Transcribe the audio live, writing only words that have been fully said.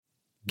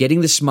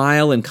Getting the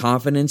smile and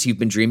confidence you've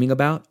been dreaming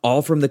about,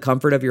 all from the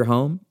comfort of your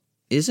home,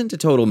 isn't a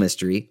total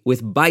mystery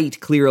with Bite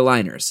clear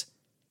aligners.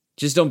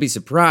 Just don't be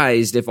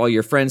surprised if all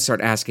your friends start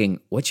asking,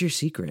 "What's your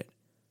secret?"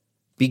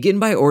 Begin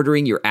by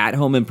ordering your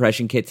at-home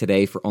impression kit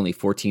today for only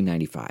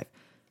 $14.95.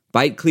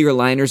 Bite clear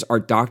aligners are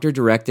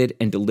doctor-directed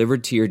and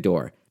delivered to your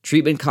door.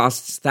 Treatment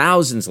costs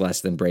thousands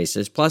less than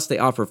braces, plus they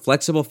offer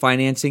flexible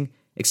financing,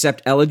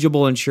 accept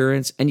eligible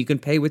insurance, and you can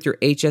pay with your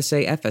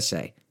HSA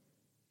FSA.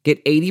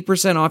 Get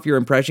 80% off your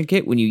impression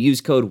kit when you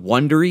use code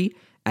WONDERY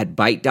at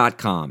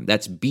Byte.com.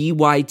 That's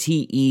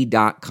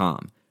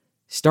BYTE.com.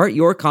 Start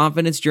your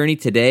confidence journey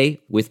today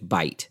with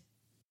Byte.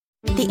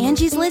 The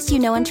Angie's List you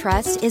know and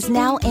trust is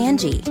now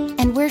Angie,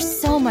 and we're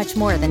so much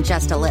more than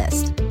just a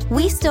list.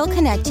 We still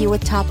connect you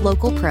with top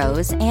local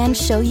pros and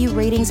show you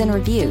ratings and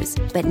reviews,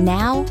 but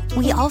now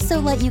we also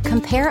let you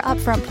compare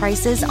upfront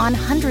prices on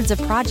hundreds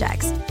of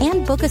projects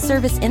and book a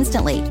service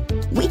instantly.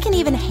 We can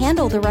even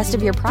handle the rest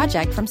of your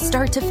project from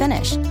start to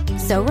finish.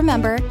 So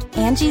remember,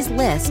 Angie's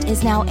List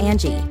is now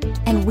Angie,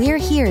 and we're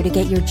here to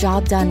get your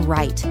job done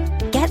right.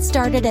 Get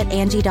started at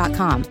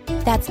Angie.com.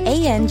 That's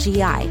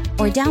ANGI,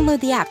 or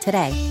download the app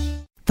today.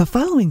 The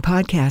following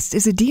podcast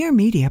is a Dear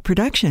Media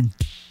production.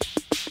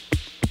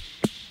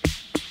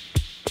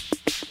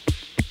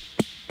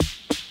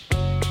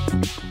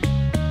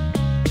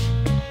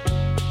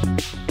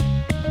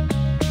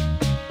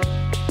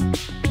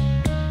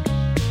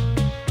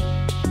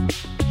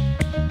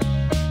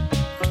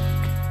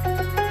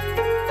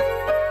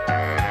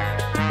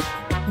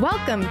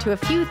 Welcome to A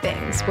Few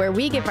Things, where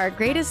we give our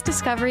greatest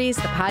discoveries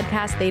the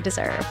podcast they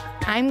deserve.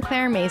 I'm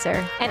Claire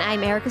Mazer. And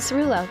I'm Erica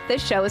Cerullo.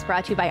 This show is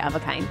brought to you by Of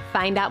a Kind.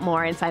 Find out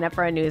more and sign up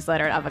for a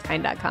newsletter at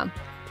ofakind.com.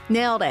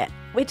 Nailed it.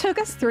 It took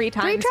us three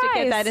times to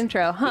get that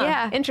intro, huh?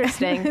 Yeah.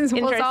 Interesting.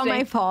 Well, it's all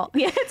my fault.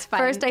 Yeah, it's fine.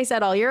 First, I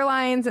said all your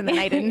lines, and then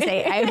I didn't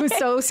say. I was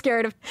so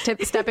scared of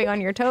stepping on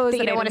your toes. That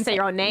you don't want to say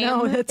your own name.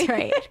 No, that's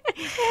right.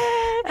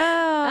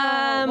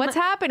 What's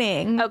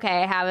happening?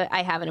 Okay,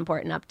 I have an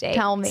important update.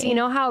 Tell me. So you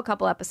know how a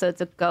couple episodes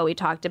ago we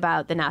talked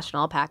about the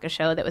National Alpaca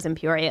Show that was in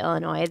Peoria,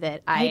 Illinois?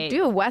 That I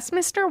do.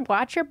 Westminster,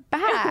 watch your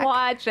back.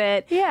 Watch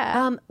it.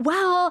 Yeah.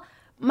 Well,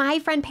 my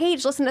friend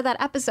Paige listened to that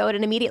episode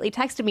and immediately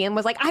texted me and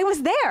was like, I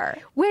was there.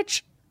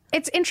 Which,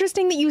 it's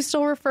interesting that you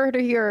still refer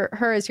to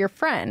her as your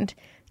friend,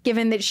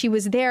 given that she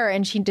was there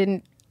and she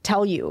didn't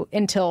tell you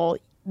until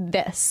she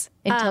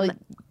heard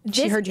you talk about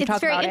it.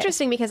 It's very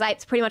interesting because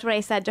it's pretty much what I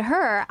said to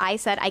her. I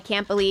said,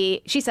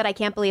 she said, I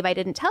can't believe I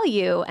didn't tell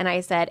you. And I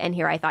said, and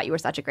here I thought you were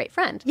such a great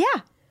friend. Yeah.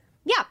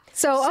 Yeah.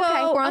 So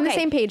okay, we're on the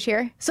same page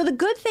here. So the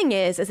good thing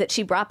is that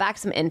she brought back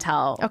some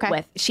intel.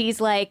 Okay.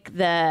 She's like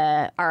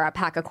our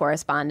alpaca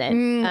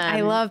correspondent. I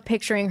love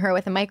picturing her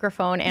with a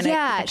microphone and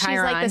a she's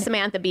like the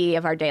Samantha Bee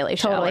of our Daily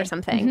Show or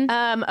something.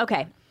 Mm-hmm.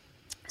 Okay.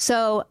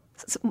 So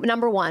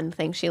number one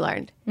thing she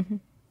learned,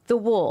 the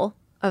wool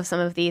of some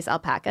of these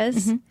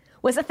alpacas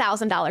was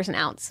 $1,000 an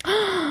ounce.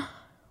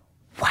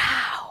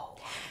 Wow.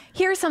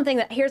 Here's a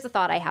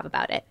thought I have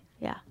about it.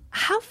 Yeah.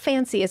 How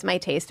fancy is my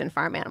taste in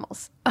farm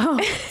animals? Oh,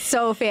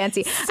 so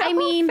fancy. I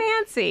mean,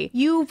 fancy.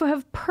 You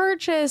have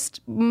purchased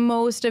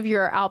most of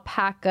your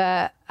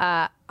alpaca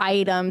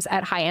items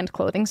at high-end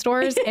clothing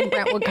stores in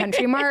Brentwood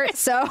Country Mart.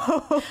 So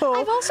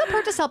I've also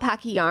purchased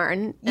alpaca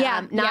yarn.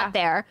 Not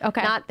there.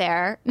 Okay. Not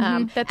there. That's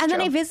and true. then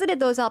I visited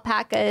those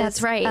alpacas.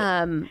 That's right.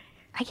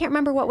 I can't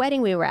remember what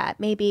wedding we were at.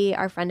 Maybe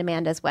our friend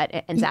Amanda's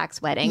and Zach's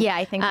wedding. Yeah,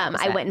 I think that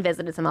was I went and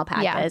visited some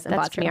alpacas and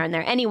bought some true. yarn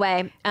there.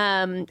 Anyway,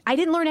 I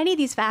didn't learn any of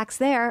these facts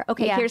there.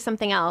 Okay, here's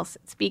something else.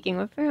 Speaking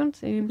of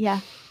fancy.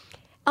 Yeah.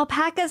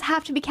 Alpacas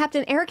have to be kept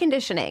in air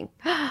conditioning.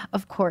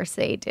 Of course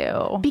they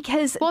do.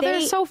 Because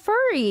they're so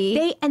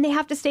furry. They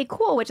have to stay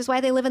cool, which is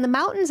why they live in the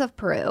mountains of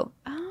Peru.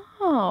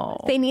 Oh.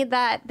 They need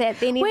that.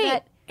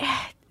 Wait,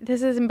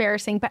 this is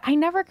embarrassing, but I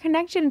never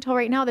connected until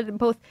right now that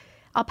both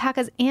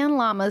alpacas and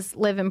llamas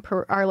live in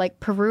are like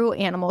Peru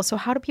animals. So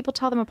how do people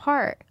tell them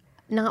apart?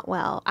 Not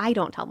well. I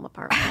don't tell them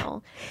apart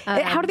well.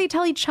 How do they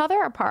tell each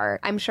other apart?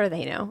 I'm sure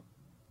they know.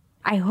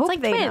 I hope like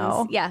they twins.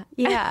 know. Yeah.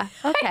 Yeah.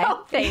 Okay. I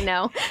hope they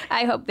know.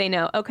 I hope they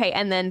know. Okay.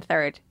 And then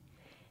third,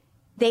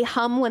 they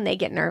hum when they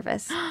get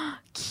nervous.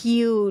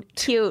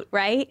 Cute,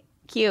 right?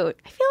 Cute.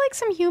 I feel like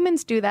some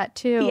humans do that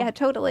too. Yeah,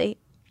 totally.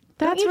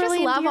 That's Don't you really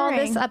just love all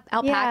endearing. this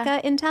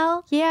alpaca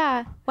intel?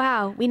 Yeah.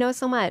 Wow, we know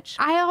so much.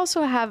 I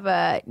also have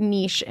a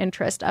niche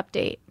interest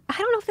update. I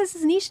don't know if this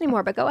is niche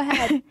anymore, but go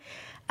ahead.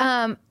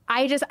 I've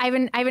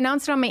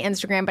announced it on my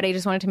Instagram, but I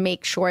just wanted to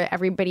make sure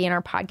everybody in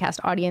our podcast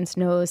audience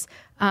knows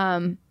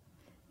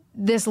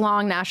this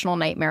long national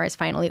nightmare is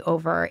finally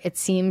over. It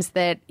seems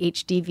that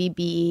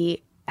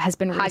HDVB has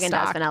been restocked.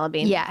 Haagen-Dazs vanilla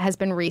bean. Yeah, has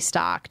been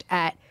restocked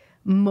at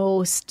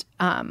most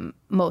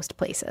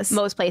places.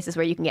 Most places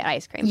where you can get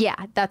ice cream. Yeah,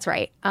 that's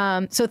right.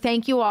 So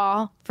thank you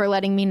all for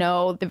letting me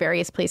know the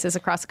various places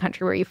across the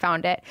country where you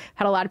found it.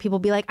 Had a lot of people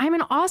be like, I'm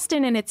in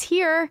Austin and it's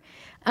here.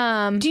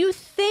 Do you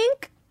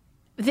think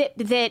that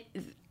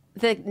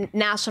the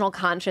national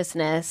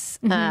consciousness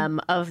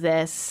of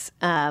this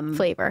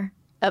flavor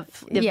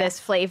of this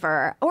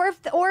flavor, or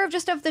if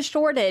just of the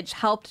shortage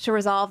helped to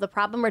resolve the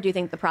problem, or do you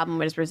think the problem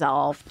was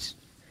resolved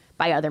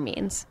by other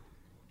means?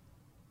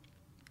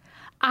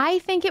 I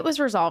think it was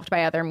resolved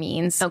by other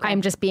means. Okay.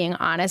 I'm just being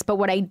honest. But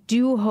what I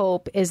do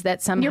hope is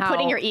that somehow... You're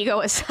putting your ego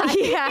aside.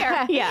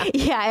 Yeah,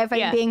 if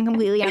I'm being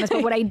completely honest.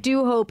 But what I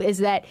do hope is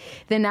that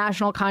the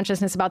national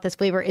consciousness about this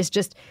flavor is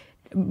just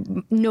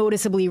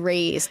noticeably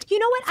raised. You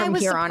know what I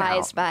was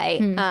surprised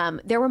by?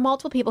 There were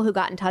multiple people who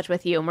got in touch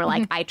with you and were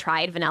like, I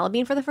tried vanilla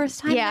bean for the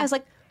first time. Yeah. And I was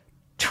like,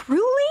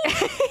 truly?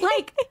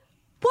 Like...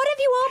 What have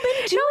you all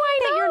been doing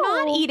that you're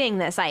not eating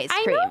this ice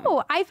cream? I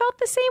know. I felt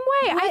the same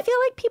way. What? I feel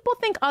like people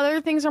think other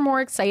things are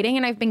more exciting,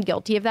 and I've been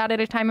guilty of that at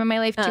a time in my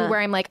life, too, where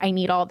I'm like, I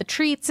need all the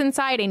treats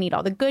inside. I need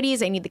all the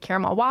goodies. I need the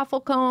caramel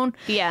waffle cone.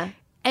 Yeah.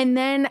 And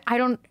then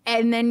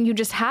then you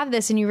just have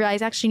this, and you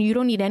realize, actually, you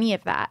don't need any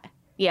of that.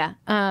 Yeah.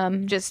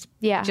 Just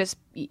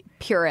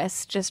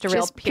purist, just a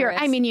real purist.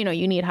 I mean,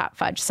 you need hot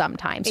fudge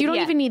sometimes. You don't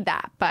even need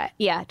that, but...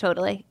 Yeah,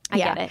 totally. I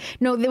get it.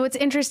 No, what's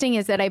interesting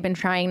is that I've been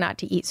trying not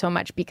to eat so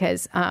much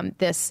because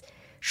this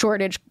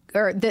shortage,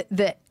 or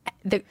the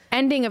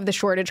ending of the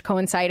shortage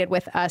coincided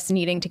with us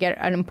needing to get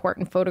an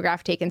important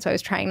photograph taken. So I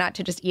was trying not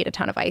to just eat a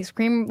ton of ice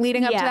cream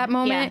leading up to that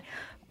moment. Yeah.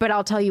 But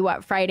I'll tell you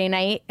what, Friday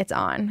night, it's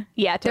on.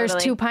 Yeah, totally.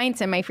 There's 2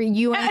 pints in my free.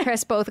 You and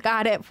Chris both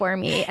got it for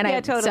me. And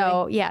totally.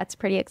 So, it's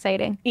pretty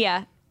exciting.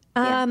 Yeah.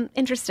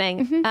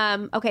 Interesting.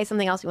 Mm-hmm. Okay,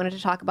 something else you wanted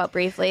to talk about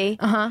briefly.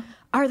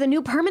 Are the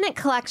new permanent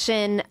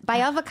collection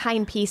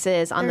by-of-a-kind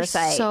pieces on the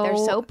site. They're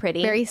so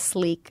pretty. Very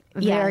sleek,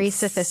 very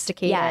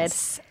sophisticated.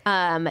 Yes.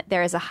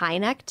 There is a high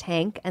neck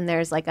tank, and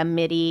there's like a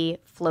midi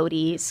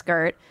floaty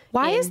skirt.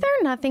 Why is there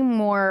nothing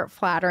more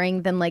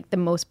flattering than like the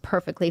most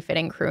perfectly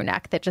fitting crew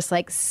neck that just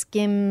like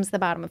skims the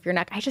bottom of your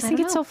neck? I just think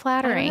it's so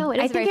flattering.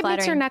 I think it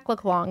makes your neck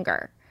look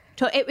longer.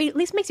 It at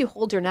least makes you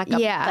hold your neck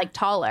up like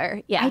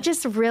taller. Yeah, I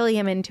just really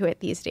am into it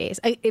these days.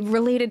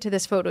 Related to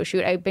this photo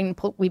shoot,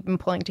 we've been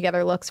pulling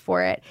together looks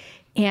for it,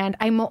 and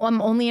I'm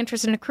only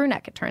interested in a crew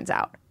neck. It turns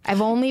out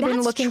I've only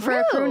been looking for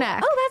a crew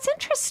neck. Oh, that's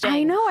interesting.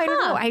 I know. I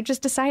don't know. I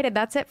just decided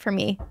that's it for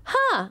me.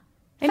 Huh.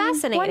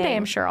 Fascinating. One day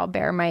I'm sure I'll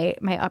bear my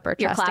upper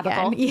chest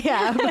clavicle. again.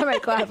 Yeah, my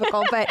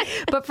clavicle.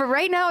 But for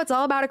right now, it's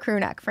all about a crew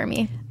neck for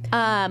me.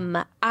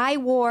 I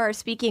wore,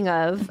 speaking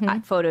of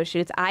photo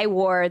shoots, I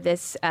wore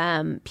this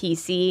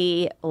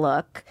PC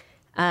look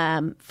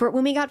for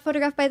when we got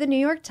photographed by the New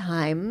York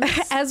Times.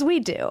 As we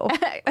do.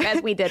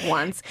 As we did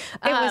once.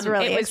 It was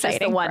really exciting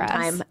just the one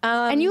time.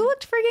 And you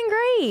looked freaking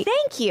great.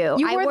 Thank you.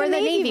 You wore the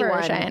navy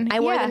version. I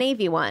wore the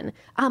navy one.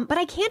 But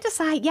I can't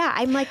decide. Yeah,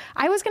 I'm like...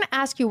 I was going to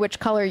ask you which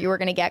color you were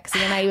going to get, because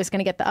then I was going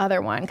to get the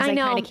other one, because I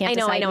kind of can't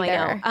decide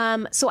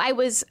either. So I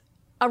was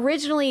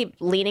originally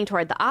leaning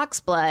toward the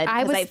oxblood,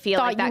 because I feel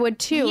like you would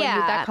too.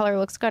 Yeah, and that color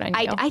looks good on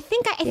you. I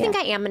think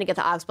I am going to get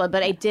the oxblood,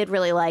 but I did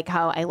really like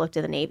how I looked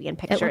at the navy in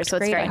pictures, so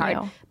it's very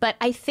hard. But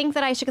I think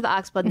that I should get the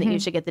oxblood and that you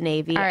should get the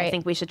navy. Right. I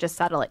think we should just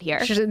settle it here.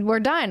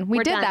 We're done. We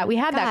did that. We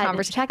had that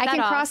conversation. I can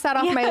cross that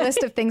off my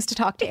list of things to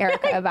talk to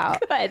Erica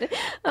about. Good.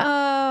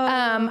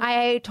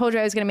 I told you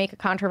I was going to make a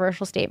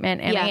controversial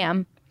statement, and I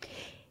am.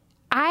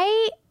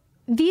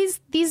 These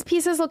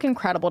pieces look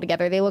incredible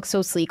together. They look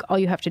so sleek. All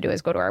you have to do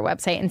is go to our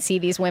website and see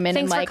these women.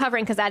 Thanks for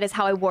covering, because that is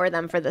how I wore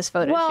them for this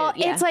photo shoot. Well,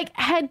 it's like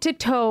head to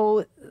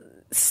toe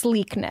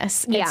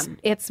sleekness.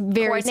 It's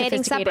very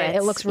sophisticated. Separates.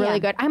 It looks really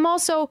good. I'm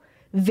also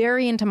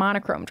very into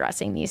monochrome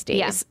dressing these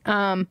days.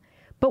 Yeah.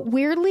 But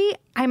weirdly,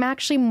 I'm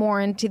actually more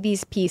into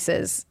these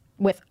pieces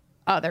with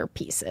other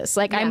pieces.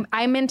 Like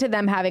I'm into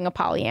them having a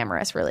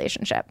polyamorous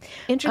relationship.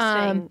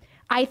 Interesting.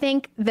 I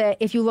think that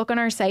if you look on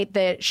our site,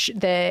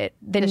 the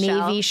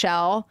navy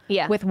shell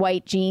with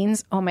white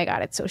jeans, oh my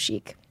God, it's so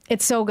chic.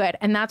 It's so good.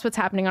 And that's what's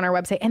happening on our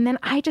website. And then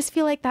I just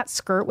feel like that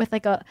skirt with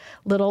like a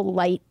little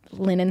light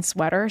linen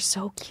sweater,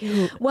 so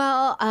cute.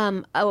 Well,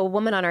 a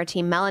woman on our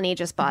team, Melanie,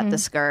 just bought the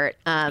skirt,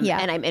 and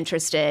I'm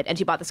interested. And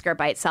she bought the skirt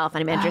by itself,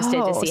 and I'm interested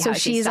to see how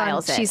she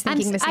styles it. She's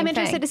thinking the same I'm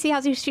interested thing. to see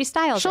how she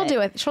styles it. She'll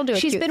do it. She'll do it.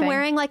 She's been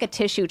wearing like a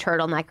tissue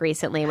turtleneck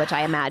recently, which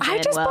I imagine. I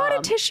just bought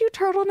a tissue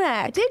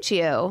turtleneck. Did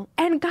you?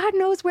 And God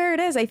knows where it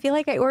is. I feel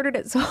like I ordered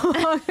it so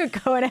long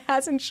ago and it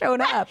hasn't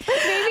shown up. Maybe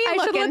I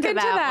should look into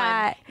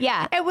that one.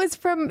 Yeah, it was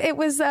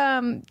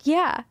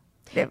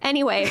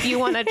Anyway, if you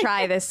want to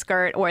try this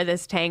skirt or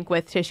this tank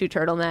with tissue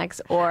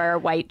turtlenecks or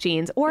white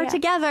jeans or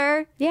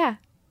together,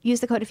 use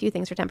the code A Few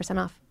Things for 10%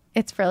 off.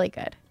 It's really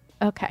good.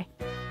 Okay.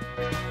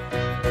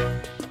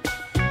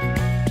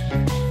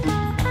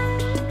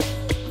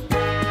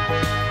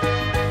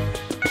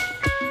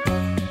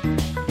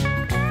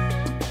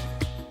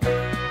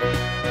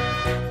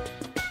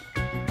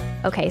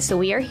 Okay, so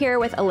we are here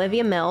with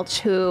Olivia Milch,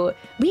 who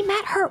we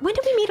met her. When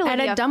did we meet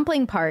Olivia? At a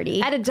dumpling party.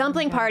 At a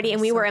dumpling party,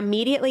 and we were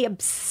immediately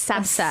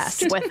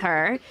obsessed with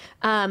her.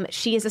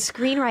 She is a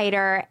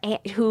screenwriter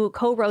who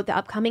co-wrote the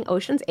upcoming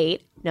Ocean's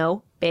 8.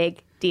 No,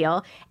 big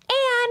deal.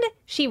 And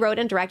she wrote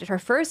and directed her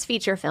first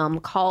feature film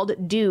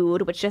called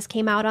Dude, which just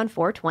came out on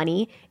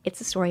 4/20. It's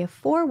the story of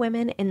 4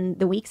 women in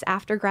the weeks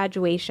after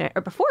graduation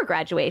or before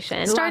graduation.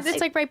 It's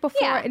like right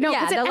before. Yeah, No,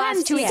 because the it last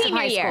ends 2 with senior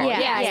high year.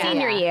 school.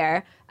 Senior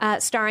year.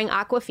 Starring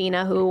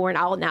Awkwafina, who we're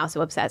all now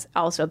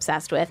also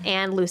obsessed with,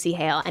 and Lucy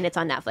Hale, and it's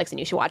on Netflix, and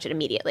you should watch it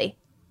immediately.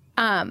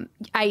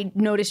 I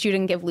noticed you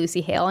didn't give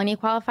Lucy Hale any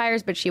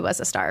qualifiers, but she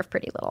was a star of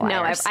Pretty Little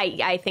Liars. No,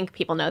 I think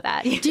people know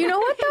that. Do you know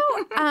what,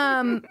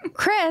 though?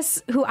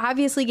 Chris, who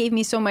obviously gave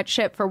me so much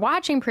shit for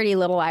watching Pretty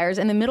Little Liars,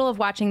 in the middle of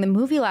watching the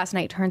movie last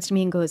night, turns to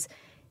me and goes,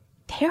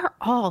 they're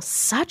all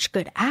such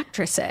good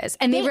actresses.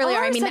 And they really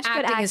are. I mean, the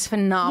acting is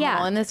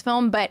phenomenal in this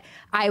film, but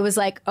I was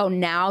like, oh,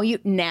 now you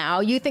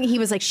think. He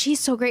was like, she's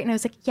so great. And I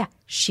was like, yeah,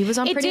 she was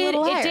on Pretty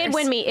Little Liars.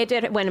 It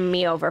did win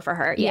me over for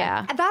her.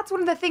 Yeah. And that's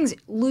one of the things.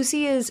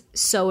 Lucy is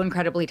so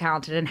incredibly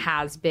talented and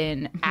has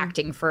been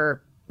acting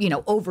for,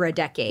 over a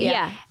decade.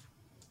 Yeah.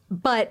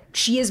 But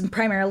she is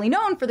primarily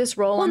known for this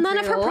role. Well, none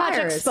of her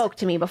projects spoke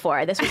to me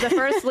before. This was the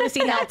first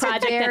Lucy Hale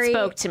project that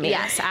spoke to me.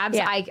 Yes,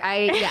 absolutely.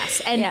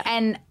 Yes,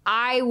 and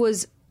I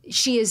was.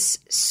 She is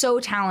so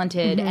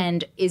talented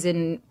and is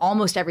in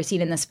almost every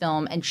scene in this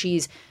film, and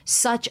she's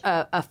such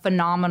a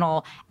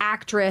phenomenal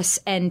actress,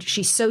 and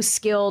she's so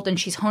skilled, and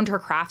she's honed her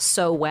craft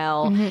so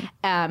well,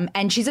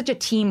 and she's such a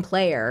team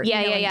player.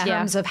 In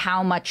terms of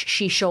how much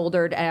she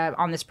shouldered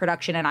on this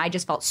production, and I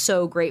just felt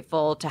so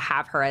grateful to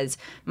have her as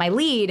my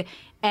lead.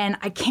 And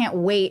I can't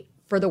wait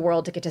for the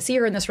world to get to see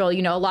her in this role.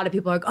 A lot of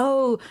people are like,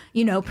 oh,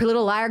 Pretty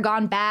Little Liar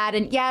gone bad.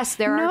 And yes,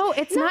 there are. No,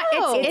 it's not.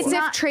 It's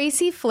if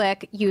Tracy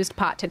Flick used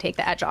pot to take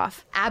the edge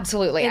off.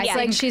 Absolutely. It's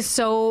like she's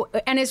so,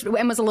 and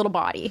was a little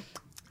body,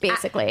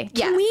 basically.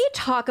 Can we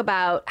talk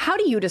about, how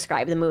do you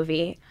describe the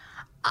movie?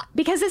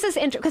 Because this is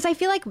interesting, because I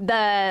feel like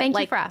Thank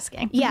you for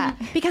asking. Yeah,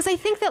 because I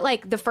think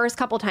that the first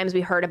couple times we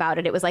heard about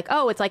it, it was like,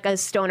 oh, it's like a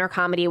stoner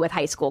comedy with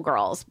high school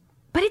girls.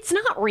 But it's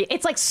not real.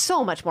 It's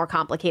so much more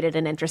complicated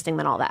and interesting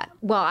than all that.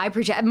 Well, I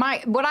appreciate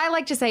what I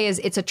like to say is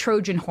it's a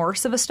Trojan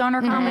horse of a stoner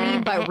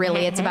comedy, but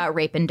really it's about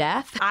rape and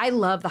death. I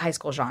love the high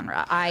school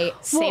genre.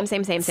 Same.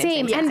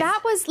 Yes. And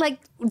that was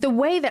the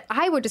way that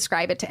I would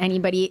describe it to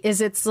anybody is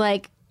it's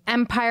like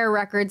Empire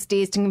Records,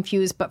 Dazed and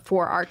Confused, but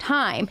for our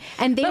time.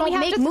 And they don't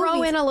make movies.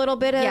 Throw in a little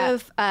bit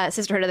of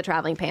Sisterhood of the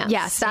Traveling Pants.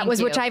 Yes, that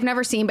was which I've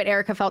never seen, but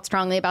Erica felt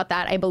strongly about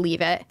that. I believe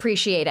it.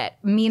 Appreciate it.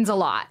 Means a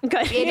lot.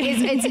 Good.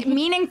 It's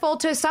meaningful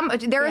to some.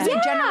 There is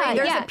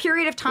a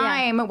period of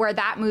time where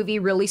that movie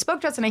really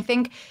spoke to us, and I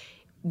think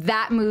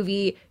that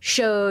movie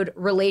showed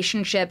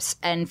relationships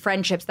and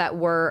friendships that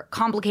were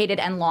complicated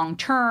and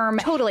long-term.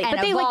 Totally.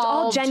 But they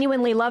all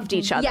genuinely loved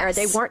each other.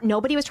 Yes.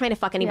 Nobody was trying to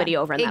fuck anybody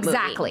over in that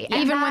movie.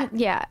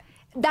 Exactly.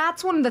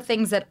 That's one of the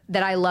things that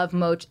I love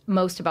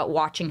most about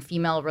watching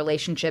female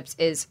relationships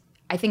is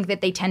I think that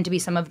they tend to be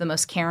some of the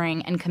most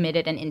caring and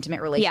committed and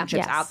intimate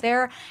relationships out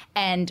there.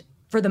 And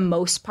for the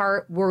most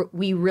part,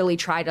 we really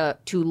try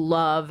to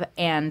love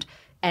and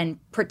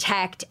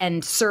protect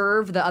and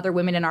serve the other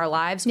women in our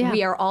lives. Yeah.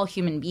 We are all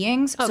human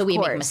beings, so we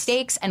make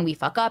mistakes and we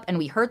fuck up and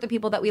we hurt the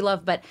people that we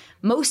love. But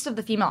most of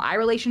the female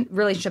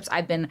relationships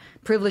I've been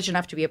privileged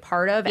enough to be a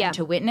part of and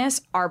to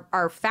witness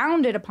are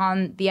founded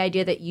upon the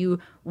idea that you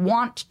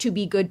want to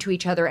be good to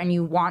each other and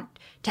you want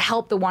to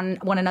help the one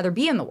another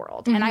be in the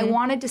world. And I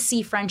wanted to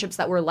see friendships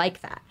that were like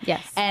that.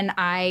 Yes. And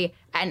I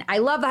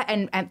love that.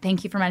 And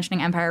thank you for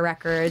mentioning Empire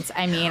Records.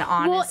 I mean,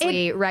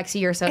 honestly, Rexy,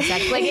 you're so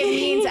sexy. It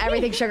means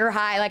everything sugar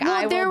high.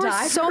 I will there were die.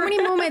 So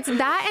many moments.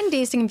 That and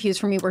Dazed and Confused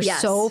for me were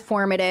so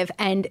formative.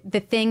 And the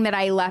thing that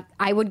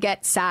I would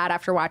get sad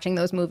after watching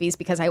those movies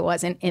because I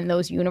wasn't in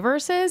those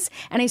universes.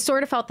 And I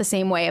sort of felt the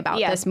same way about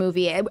this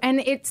movie.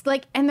 And it's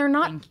and they're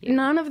not,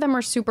 none of them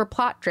are super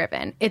plot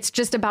driven. It's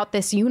just about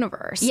this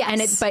universe.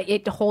 Yes. But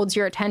it holds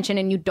your attention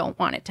and you don't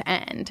want it to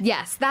end.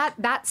 Yes.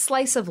 That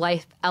slice of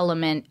life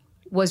element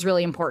was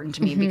really important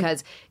to me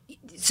because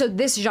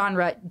this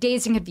genre,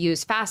 Dazed and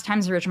Confused, Fast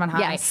Times at Ridgemont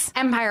High,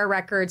 Empire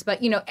Records,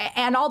 but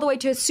and all the way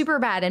to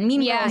Superbad and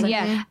Mean Girls.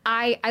 And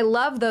I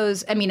love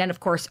those. I mean, and of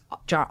course,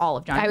 all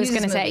of John Hughes' I was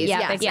going to say,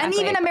 exactly. And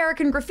even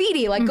American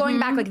Graffiti, going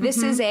back,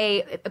 this is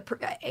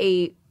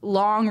a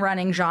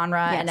long-running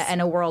genre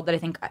and a world that I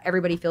think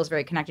everybody feels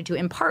very connected to,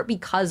 in part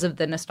because of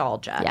the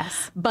nostalgia.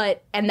 Yes.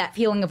 And that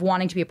feeling of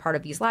wanting to be a part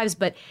of these lives.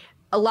 But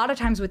a lot of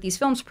times with these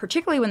films,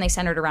 particularly when they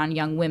centered around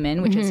young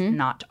women, which is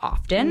not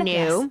often,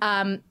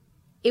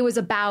 it was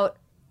about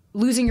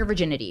losing your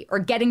virginity or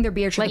getting their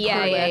beard trimmed.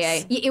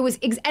 It was,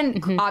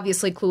 and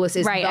obviously Clueless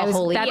is the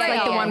holy.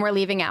 That's the one we're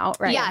leaving out,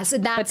 right? Yeah, so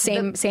that's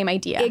same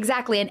idea.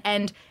 Exactly,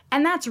 and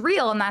that's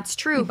real and that's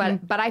true.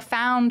 But I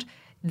found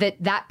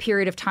that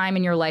period of time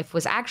in your life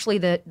was actually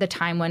the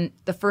time when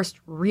the first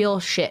real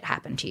shit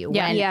happened to you.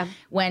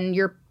 When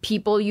your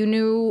people you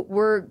knew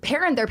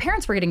their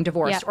parents were getting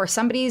divorced, or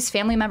somebody's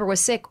family member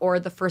was sick, or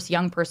the first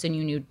young person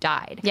you knew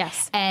died.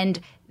 Yes. And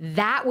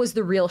that was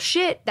the real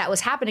shit that was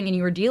happening and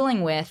you were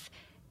dealing with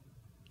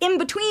in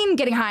between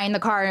getting high in the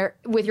car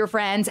with your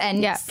friends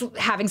and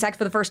having sex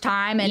for the first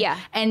time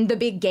and the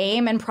big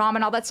game and prom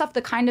and all that stuff.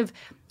 The kind of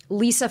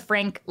Lisa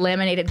Frank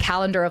laminated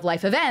calendar of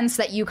life events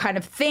that you kind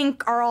of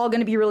think are all going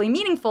to be really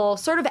meaningful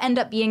sort of end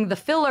up being the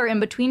filler in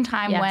between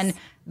time when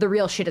the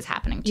real shit is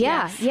happening to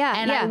you.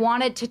 And I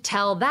wanted to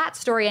tell that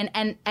story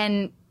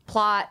and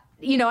plot,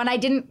 you know, and I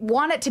didn't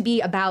want it to be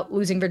about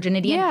losing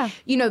virginity and,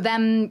 you know,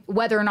 them,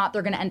 whether or not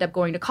they're going to end up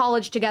going to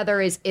college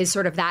together is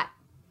sort of that.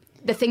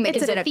 The thing that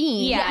gives it a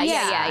theme.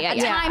 A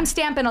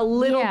timestamp and a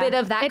little bit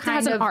of that kind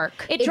has of an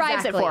arc. It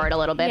drives it forward a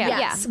little bit.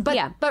 Yes.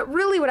 But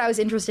really what I was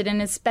interested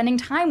in is spending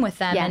time with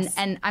them.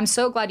 And I'm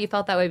so glad you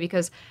felt that way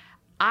because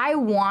I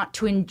want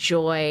to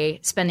enjoy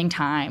spending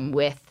time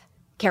with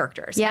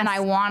characters. And I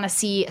want to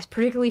see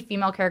particularly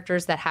female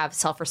characters that have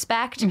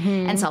self-respect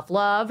and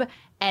self-love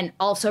and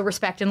also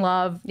respect and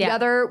love the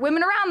other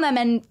women around them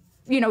and,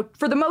 you know,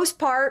 for the most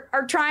part,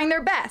 are trying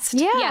their best.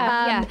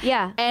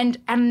 And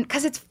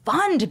because it's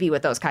fun to be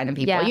with those kind of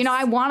people. You know,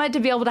 I wanted to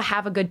be able to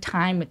have a good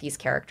time with these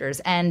characters.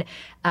 And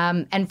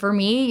for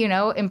me, you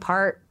know, in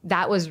part,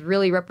 that was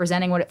really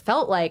representing what it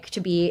felt like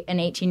to be an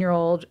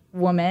 18-year-old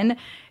woman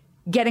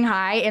getting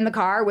high in the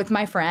car with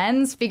my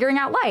friends, figuring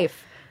out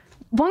life.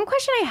 One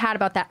question I had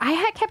about that, I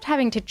had kept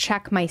having to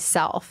check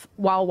myself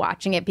while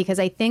watching it because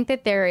I think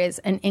that there is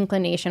an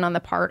inclination on the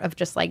part of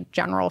just like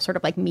general sort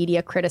of like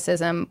media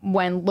criticism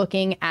when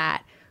looking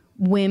at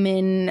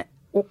women,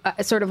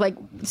 sort of like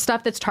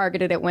stuff that's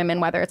targeted at women,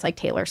 whether it's like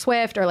Taylor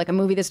Swift or like a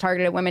movie that's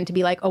targeted at women to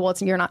be like, oh, well,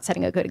 you're not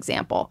setting a good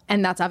example.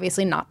 And that's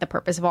obviously not the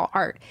purpose of all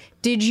art.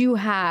 Did you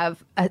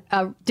have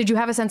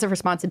a sense of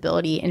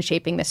responsibility in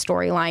shaping the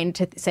storyline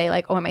to say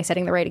like, oh, am I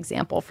setting the right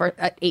example for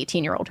an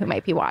 18-year-old who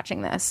might be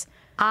watching this?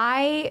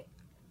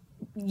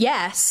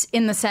 Yes,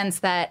 in the sense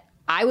that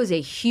I was a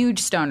huge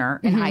stoner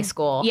in high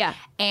school.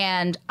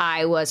 And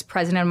I was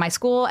president of my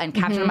school and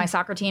captain of my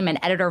soccer team and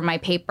editor of my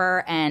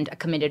paper and a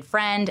committed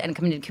friend and a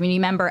committed community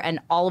member. And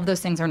all of those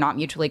things are not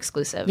mutually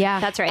exclusive.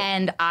 That's right.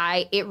 And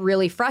it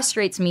really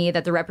frustrates me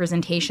that the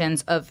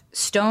representations of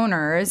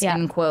stoners,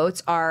 in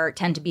quotes,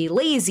 tend to be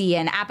lazy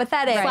and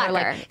apathetic. Slacker. Or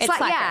like, it's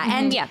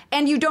slacker.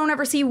 And you don't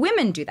ever see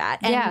women do that.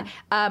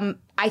 And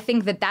I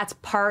think that that's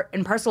part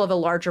and parcel of a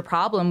larger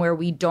problem where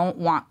we don't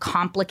want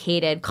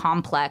complicated,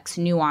 complex,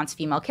 nuanced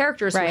female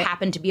characters who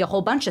happen to be a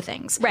whole bunch of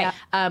things.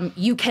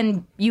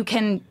 You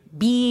can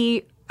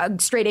be a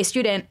straight A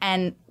student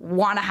and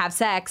want to have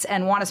sex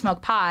and want to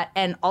smoke pot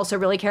and also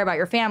really care about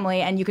your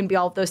family, and you can be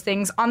all of those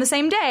things on the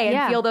same day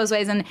and feel those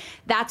ways, and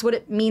that's what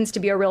it means to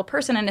be a real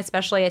person. And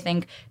especially I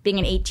think being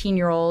an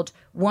 18-year-old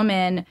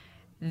woman,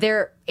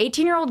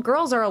 18-year-old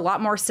girls are a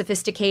lot more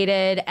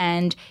sophisticated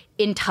and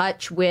in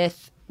touch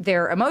with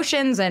their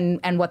emotions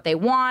and what they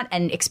want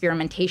and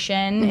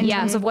experimentation in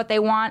terms of what they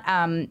want.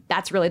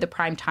 That's really the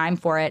prime time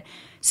for it.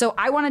 So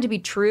I wanted to be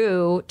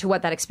true to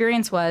what that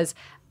experience was.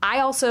 I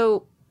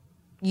also,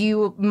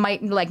 you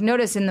might like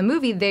notice in the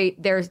movie,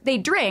 they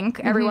drink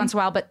every once in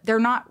a while, but they're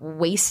not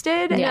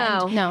wasted.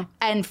 No.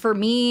 And for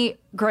me,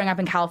 growing up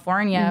in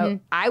California,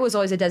 I was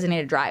always a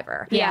designated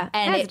driver. And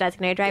I was a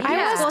designated driver.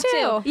 I was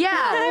too.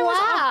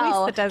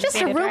 Wow.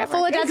 Just a room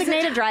full of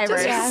designated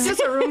drivers.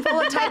 Just a room full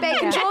of type A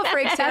control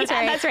freaks.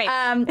 That's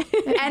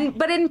right.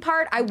 But in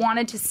part, I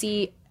wanted to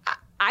see,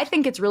 I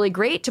think it's really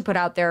great to put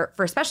out there,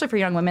 especially for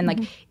young women, like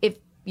if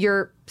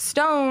you're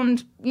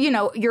stoned, you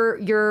know,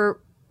 you're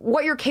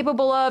what you're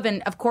capable of,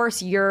 and of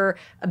course your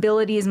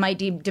abilities might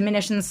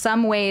diminish in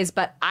some ways,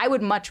 but I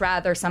would much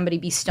rather somebody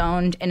be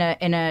stoned in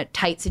a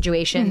tight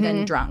situation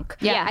than drunk.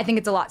 I think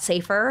it's a lot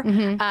safer.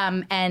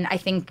 And I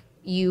think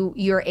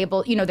you're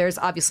able, you know, there's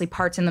obviously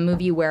parts in the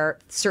movie where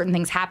certain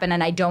things happen,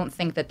 and I don't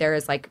think that there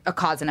is like a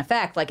cause and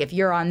effect. Like if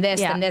you're on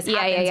this, then this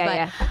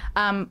happens.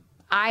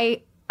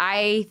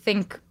 I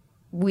think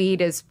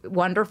weed is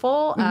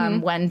wonderful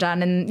when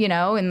done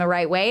in the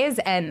right ways,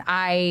 and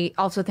I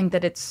also think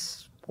that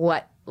it's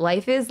what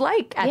life is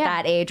like at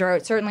that age, or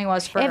it certainly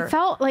was for her. It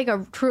felt like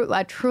a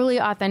truly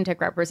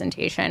authentic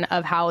representation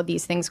of how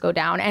these things go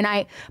down. And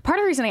part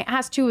of the reason I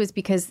asked too is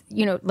because,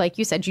 you know, like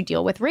you said, you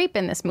deal with rape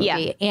in this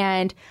movie,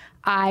 and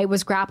I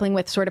was grappling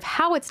with sort of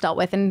how it's dealt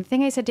with. And the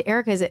thing I said to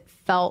Erica is it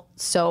felt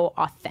so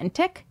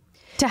authentic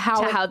to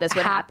how this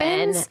would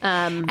happen,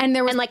 and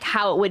there was, and like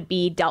how it would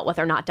be dealt with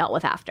or not dealt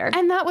with after.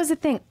 And that was the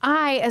thing.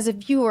 I, as a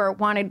viewer,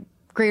 wanted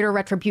greater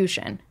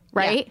retribution.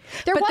 Right?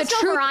 Yeah. There was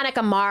no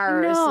Veronica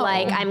Mars,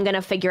 like, I'm going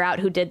to figure out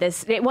who did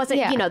this. It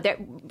wasn't, you know,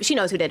 she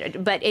knows who did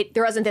it, but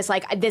there wasn't this,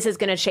 like, this is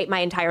going to shape my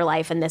entire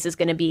life and this is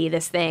going to be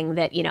this thing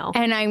that, you know.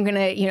 And I'm going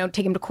to, you know,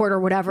 take him to court or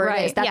whatever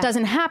it is. That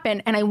doesn't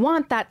happen. And I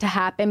want that to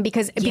happen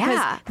because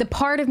the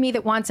part of me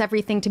that wants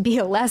everything to be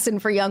a lesson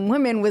for young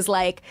women was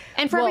like.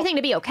 And for everything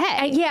to be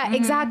okay.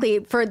 Exactly.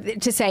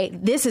 To say,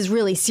 this is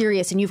really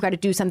serious and you've got to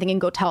do something and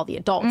go tell the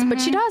adults.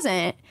 But she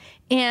doesn't.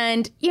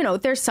 And, you know,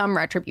 there's some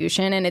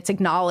retribution and it's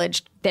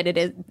acknowledged that it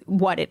is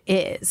what it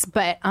is.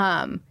 But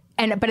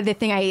the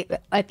thing I,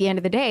 at the end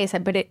of the day,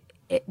 said,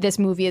 this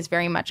movie is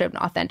very much an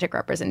authentic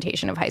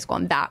representation of high school.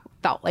 And that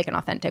felt like an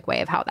authentic way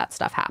of how that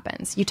stuff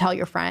happens. You tell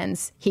your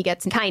friends, he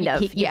gets kind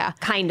of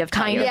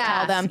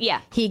tell them.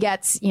 Yeah. He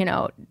gets, you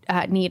know,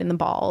 kneed in the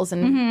balls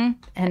and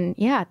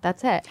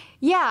that's it.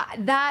 Yeah.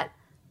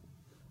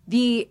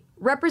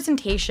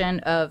 representation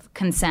of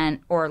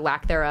consent or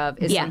lack thereof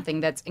is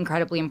something that's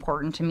incredibly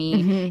important to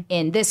me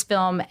in this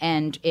film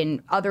and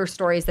in other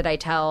stories that I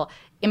tell,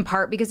 in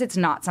part because it's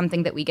not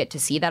something that we get to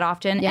see that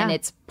often. And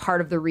it's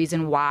part of the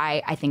reason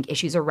why I think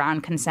issues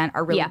around consent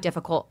are really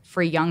difficult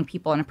for young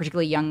people, and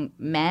particularly young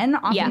men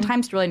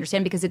oftentimes to really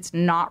understand, because it's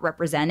not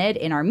represented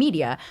in our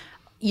media.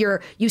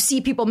 You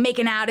see people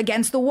making out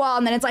against the wall,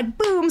 and then it's like,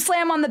 boom,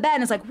 slam on the bed,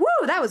 and it's like,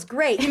 woo, that was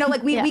great. You know,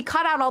 like we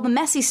cut out all the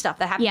messy stuff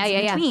that happens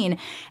in between.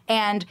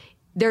 And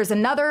there's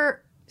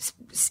another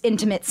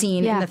intimate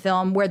scene in the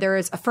film where there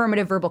is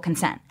affirmative verbal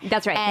consent.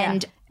 That's right.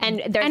 And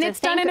it's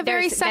done in a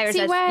very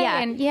sexy way.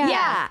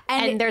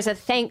 And there's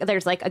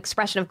there's like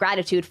expression of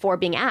gratitude for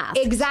being asked.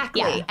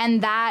 Exactly.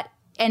 Yeah.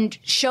 And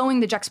showing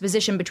the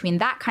juxtaposition between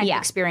that kind of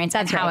experience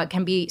and how it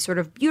can be sort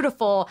of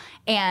beautiful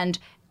and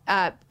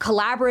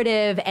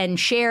collaborative and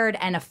shared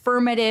and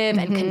affirmative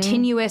and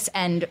continuous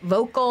and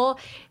vocal,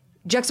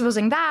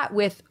 juxtaposing that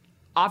with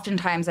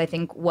oftentimes I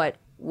think what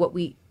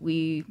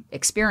we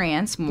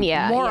experience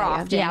more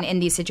often in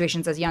these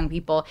situations as young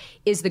people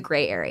is the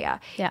gray area.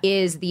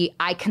 Is the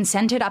I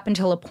consented up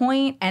until a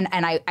point, and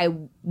I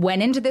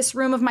went into this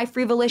room of my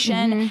free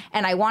volition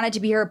and I wanted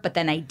to be here, but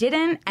then I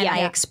didn't, and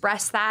I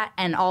expressed that,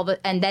 and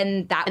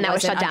then that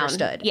was shut down.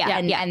 Understood.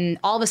 And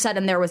all of a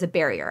sudden there was a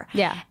barrier.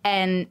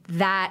 And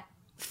that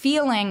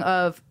feeling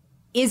of,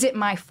 is it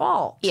my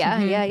fault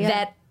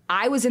that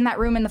I was in that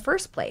room in the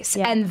first place?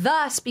 And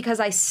thus, because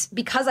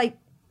I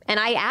and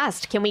I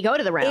asked, can we go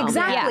to the realm?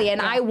 Exactly.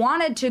 I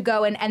wanted to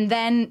go, and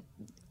then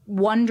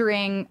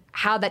wondering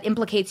how that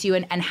implicates you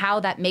and how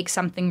that makes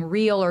something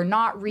real or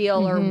not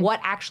real or what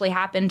actually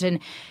happened. And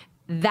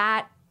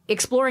that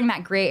exploring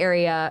that gray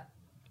area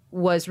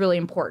was really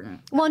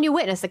important. Well, and you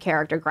witness the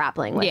character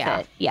grappling with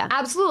it. Yeah,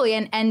 absolutely.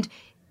 And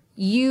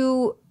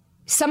you...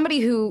 somebody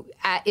who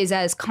is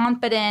as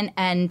confident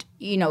and,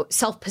 you know,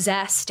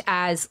 self-possessed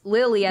as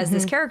Lily, as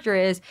this character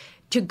is,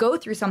 to go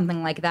through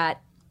something like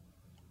that,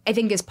 I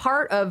think is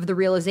part of the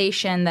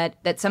realization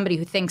that somebody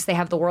who thinks they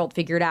have the world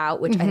figured out,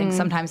 which I think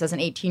sometimes as an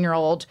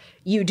 18-year-old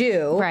you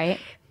do, right,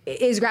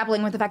 is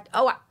grappling with the fact,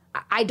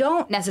 I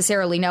don't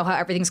necessarily know how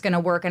everything's going to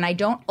work, and I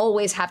don't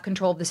always have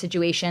control of the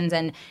situations,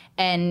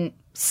 and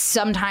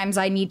sometimes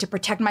I need to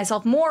protect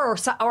myself more,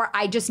 or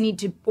I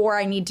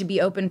need to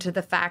be open to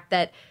the fact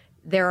that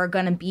there are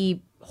going to be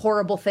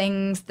horrible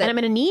things that, and I'm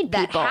going to need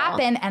that people.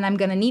 happen, and I'm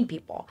going to need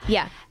people.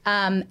 Yeah.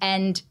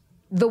 And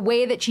the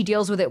way that she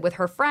deals with it with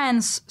her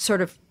friends,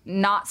 sort of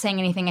not saying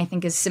anything, I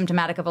think is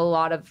symptomatic of a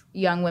lot of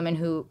young women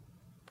who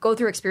go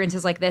through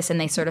experiences like this, and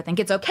they sort of think,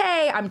 it's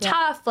okay, I'm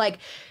tough, like,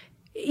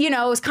 you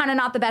know, it was kind of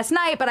not the best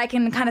night, but I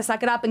can kind of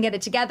suck it up and get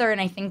it together.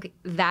 And I think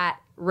that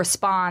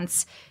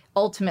response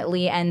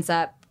ultimately ends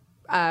up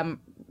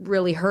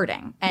really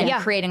hurting and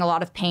creating a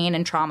lot of pain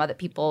and trauma that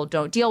people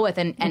don't deal with.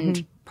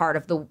 And part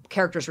of the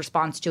character's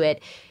response to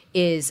it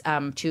is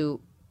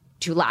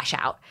to lash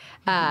out.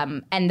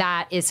 And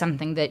that is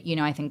something that, you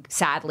know, I think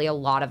sadly a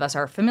lot of us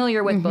are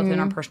familiar with, both in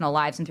our personal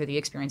lives and through the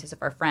experiences of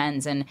our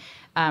friends, and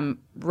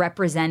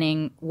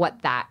representing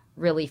what that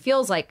really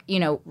feels like, you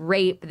know,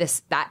 rape,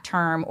 that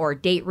term, or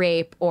date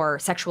rape, or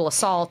sexual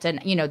assault. And,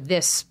 you know,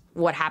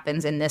 what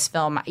happens in this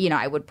film, you know,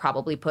 I would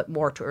probably put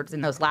more towards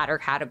in those latter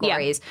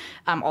categories.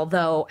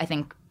 Although I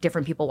think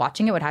different people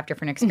watching it would have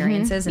different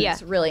experiences. And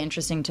it's really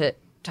interesting to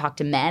talk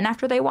to men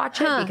after they watch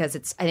it,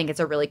 because I think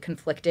it's a really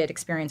conflicted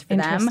experience for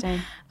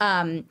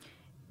them.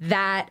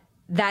 That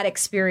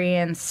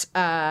experience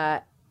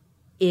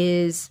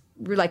is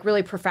like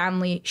really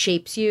profoundly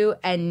shapes you,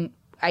 and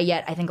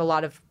yet I think a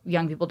lot of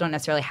young people don't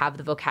necessarily have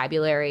the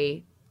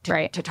vocabulary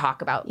to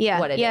talk about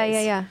what it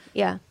is.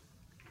 Yeah.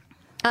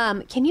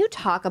 Can you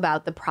talk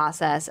about the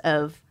process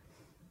of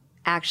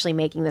actually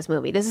making this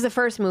movie? This is the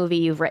first movie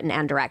you've written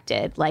and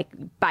directed, like,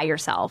 by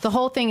yourself. The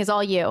whole thing is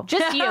all you.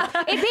 Just you.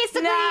 It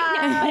basically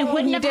it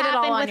wouldn't have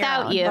happened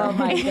without you. Oh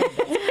my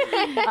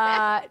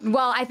goodness.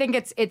 Well, I think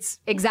it's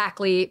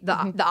exactly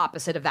the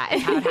opposite of that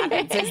is how it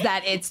happens. Is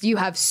that you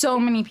have so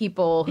many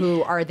people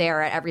who are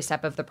there at every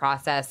step of the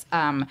process,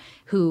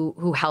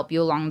 who help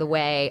you along the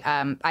way.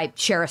 I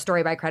share a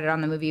story by credit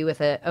on the movie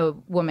with a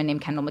woman named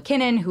Kendall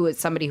McKinnon, who is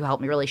somebody who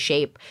helped me really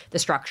shape the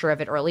structure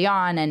of it early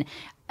on,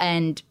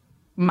 and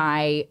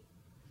my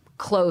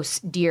close,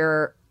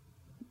 dear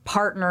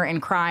partner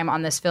in crime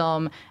on this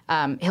film,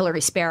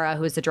 Hilary Spera,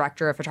 who is the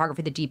director of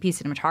photography, the DP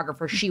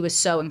cinematographer. She was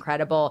so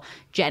incredible.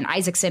 Jen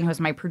Isaacson, who was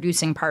my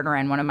producing partner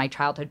and one of my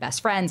childhood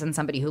best friends, and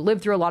somebody who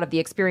lived through a lot of the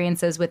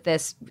experiences with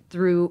this,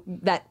 through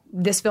that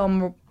this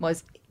film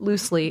was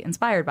loosely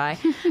inspired by.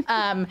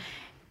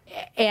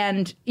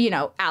 And, you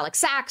know, Alex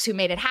Sachs, who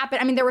made it happen.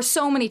 I mean, there were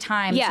so many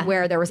times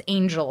where there was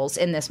angels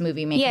in this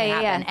movie making it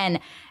happen.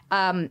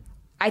 And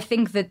I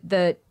think that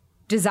the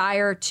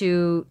desire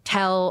to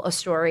tell a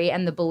story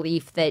and the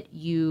belief that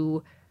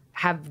you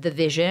have the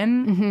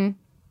vision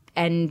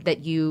and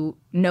that you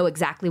know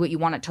exactly what you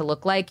want it to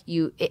look like,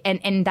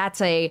 and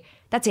that's a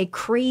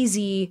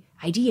crazy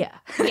idea.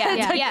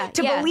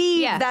 To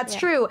believe that's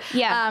true.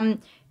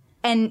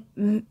 And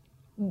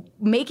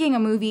making a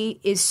movie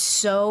is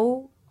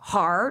so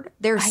hard.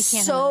 There's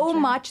so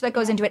much that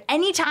goes into it.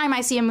 Anytime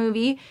I see a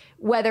movie,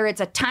 whether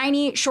it's a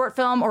tiny short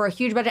film or a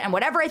huge budget, and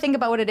whatever I think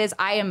about what it is,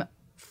 I am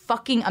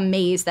fucking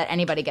amazed that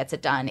anybody gets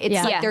it done. It's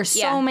like there's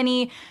so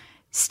many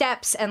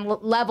steps and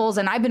levels,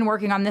 and I've been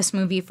working on this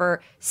movie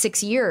for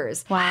 6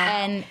 years. Wow.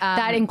 And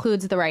that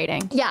includes the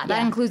writing. Yeah,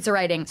 that includes the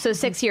writing. So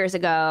 6 years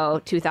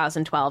ago,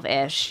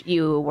 2012-ish,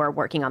 you were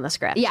working on the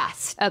script.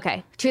 Yes.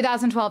 Okay.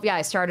 2012,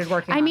 I started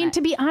working on it. I mean,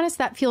 to be honest,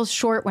 that feels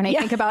short when I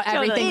think about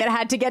everything that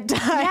had to get done.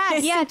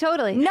 Yes. Yeah,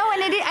 totally. No,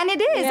 and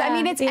it is. Yeah, I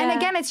mean, it's and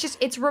again,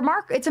 it's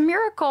remarkable. It's a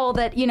miracle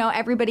that, you know,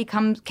 everybody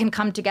can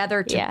come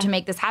together to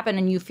make this happen,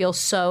 and you feel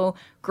so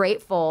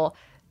grateful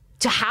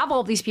to have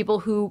all these people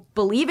who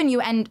believe in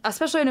you, and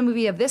especially in a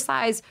movie of this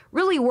size,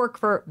 really work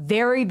for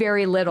very,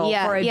 very little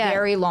for a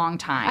very long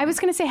time. I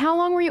was going to say, how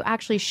long were you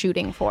actually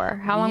shooting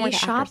for? How long we were the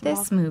shot actors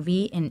this involved?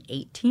 movie in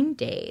 18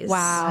 days.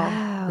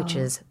 Wow. Which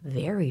is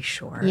very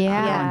short.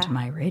 Yeah. I'll go into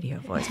my radio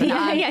voice. But,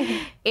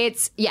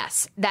 it's,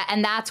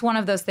 that's one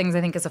of those things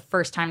I think as a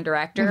first-time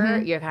director,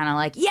 you're kind of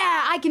like,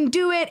 yeah, I can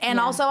do it, and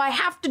also I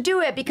have to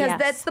do it because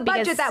that's the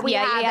budget that we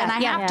have, and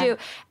I have to.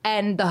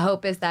 And the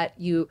hope is that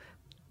you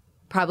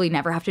probably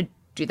never have to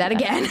do that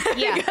again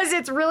because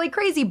it's really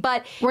crazy.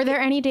 But were there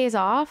any days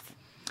off?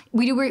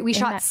 We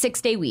shot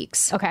 6 day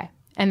weeks. Okay.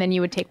 And then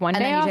you would take one day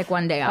off? And then you take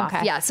 1 day off.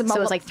 Okay. Yeah. So it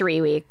was like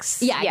 3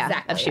 weeks. Yeah,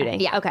 exactly. Of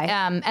shooting. Yeah. Okay.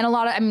 And a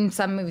lot of,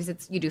 some movies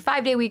you do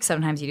 5 day weeks,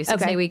 sometimes you do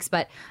 6 day weeks.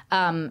 But,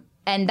 and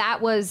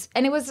it was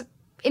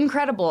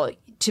incredible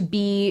to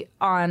be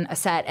on a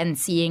set and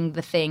seeing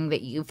the thing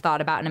that you've thought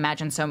about and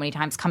imagined so many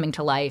times coming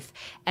to life,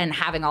 and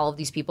having all of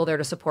these people there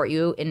to support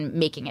you in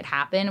making it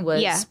happen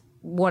was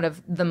one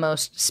of the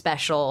most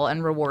special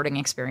and rewarding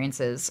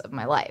experiences of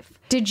my life.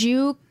 Did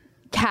you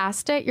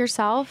cast it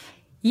yourself?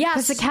 Yes.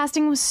 Because the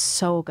casting was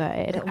so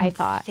good, I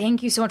thought.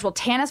 Thank you so much. Well,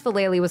 Tanis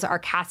Vallely was our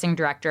casting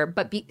director.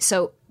 But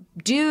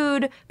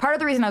part of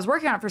the reason I was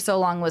working on it for so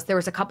long was there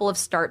was a couple of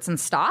starts and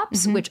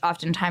stops, which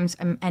oftentimes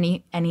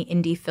any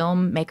indie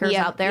filmmakers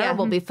out there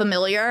will be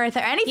familiar.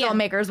 Any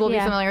filmmakers will be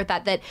familiar with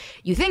that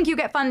you think you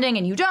get funding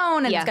and you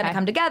don't, and it's going to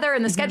come together,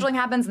 and the scheduling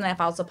happens, and then it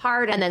falls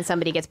apart. And then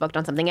somebody gets booked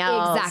on something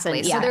else. Exactly.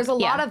 And, so there's a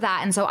lot of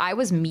that. And so I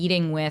was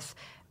meeting with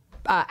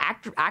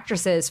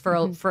actresses for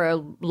a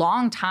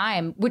long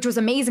time, which was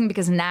amazing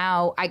because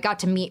now I got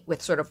to meet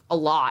with sort of a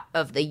lot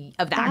of the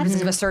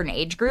actresses of a certain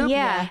age group.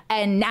 Yeah.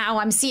 And now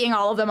I'm seeing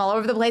all of them all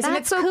over the place. And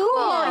it's so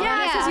cool.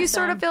 Yeah. Because you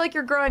sort of feel like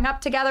you're growing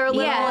up together a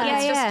little. And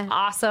it's just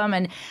awesome.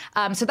 And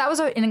so that was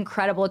an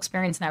incredible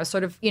experience. And I was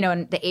sort of,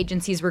 and the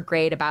agencies were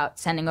great about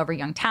sending over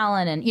young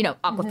talent. And,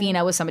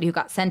 Awkwafina was somebody who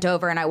got sent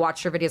over, and I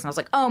watched her videos and I was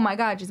like, oh my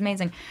God, she's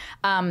amazing.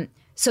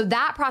 So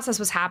that process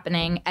was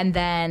happening. And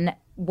then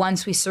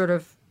once we sort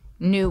of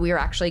knew we were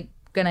actually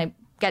going to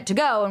get to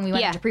go, and we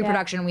went into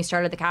pre-production, and we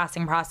started the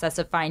casting process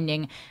of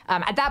finding,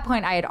 at that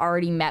point I had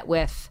already met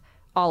with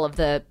all of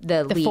the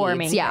leads, four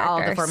main characters.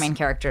 All of the 4 main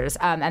characters,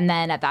 and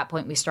then at that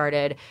point we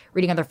started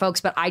reading other folks.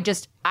 But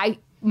I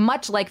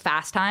much like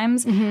Fast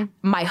Times,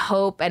 my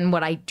hope and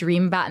what I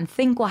dream about and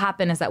think will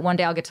happen is that one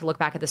day I'll get to look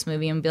back at this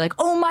movie and be like,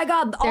 oh my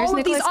God, all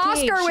of these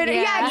Oscar winners.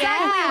 Yeah,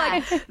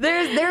 exactly. Like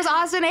there's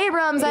Austin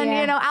Abrams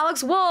and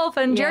Alex Wolff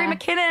and Jerry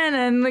McKinnon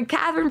and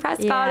Catherine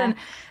Prescott and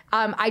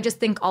I just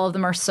think all of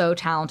them are so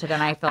talented,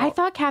 and I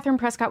thought Catherine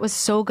Prescott was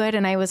so good,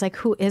 and I was like,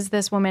 who is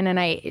this woman? And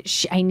I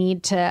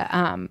need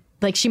to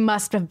she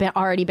must have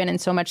already been in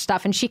so much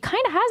stuff, and she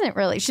kind of hasn't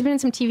really. She's been in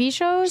some TV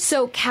shows.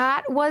 So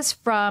Kat was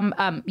from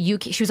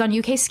UK. She was on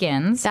UK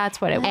Skins.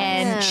 That's what it was,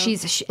 and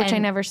which I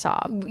never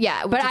saw.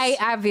 Yeah, but I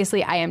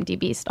obviously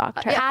IMDb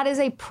stalked her. Kat is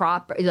a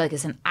proper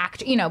is an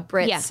actor.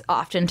 Brits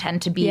often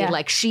tend to be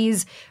like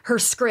her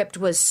script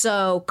was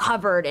so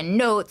covered in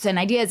notes and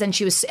ideas, and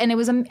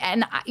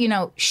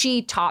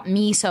she taught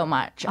me so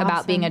much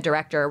about being a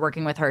director.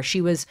 Working with her,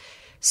 she was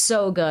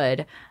so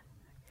good.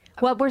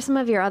 What were some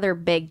of your other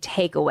big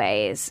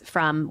takeaways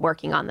from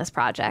working on this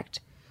project?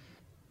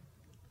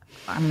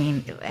 I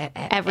mean,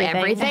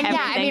 everything. Yeah,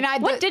 I mean,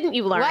 what didn't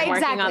you learn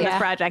working on this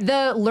project?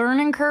 The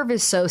learning curve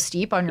is so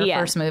steep on your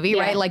first movie,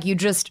 right? Like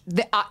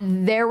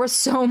there was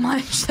so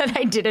much that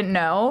I didn't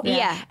know.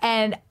 Yeah.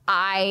 And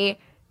my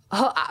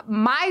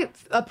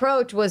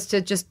approach was to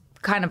just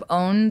kind of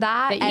own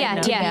that.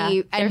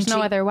 There's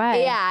no other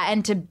way. Yeah,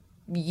 and to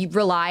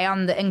rely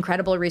on the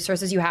incredible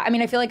resources you have. I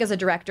mean, I feel like as a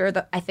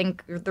director, I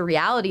think the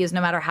reality is no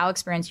matter how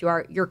experienced you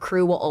are, your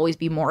crew will always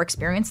be more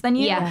experienced than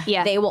you.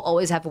 Yeah. They will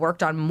always have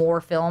worked on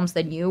more films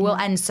than you will.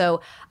 And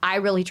so I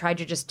really tried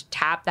to just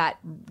tap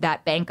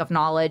that bank of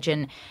knowledge.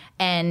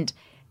 And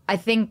I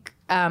think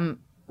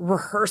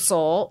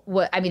rehearsal,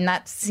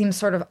 that seems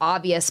sort of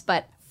obvious,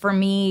 but for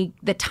me,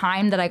 the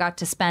time that I got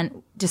to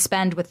spend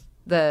with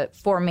the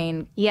 4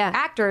 main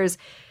actors,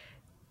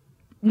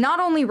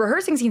 not only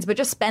rehearsing scenes, but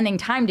just spending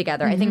time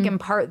together. I think in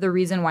part the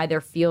reason why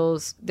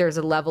there's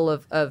a level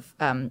of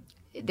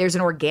there's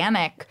an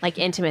organic like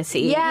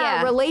intimacy,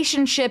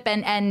 relationship,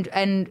 and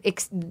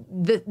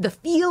the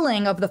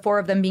feeling of the four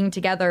of them being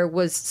together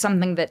was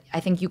something that I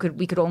think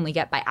we could only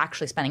get by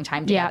actually spending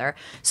time together.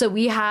 So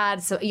we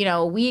had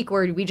a week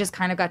where we just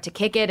kind of got to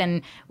kick it,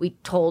 and we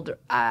told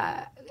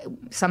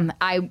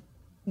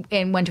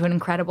and went to an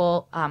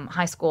incredible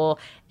high school,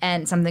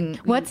 and something.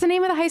 What's the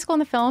name of the high school in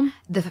the film?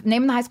 The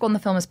name of the high school in the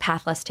film is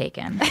Path Less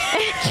Taken.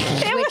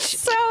 It was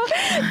so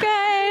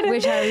good.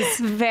 Which has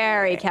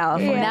very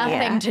California.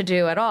 Nothing to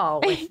do at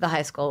all with the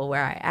high school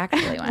where I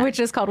actually went. Which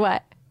is called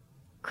what?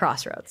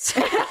 Crossroads.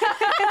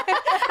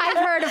 I've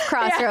heard of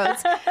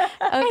Crossroads.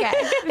 Okay.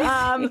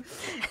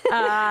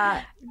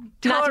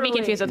 Not to be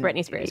confused with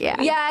Britney Spears.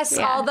 Yeah. Yes,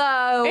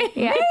 although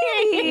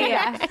maybe.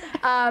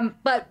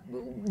 But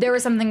there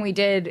was something we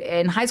did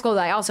in high school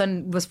that I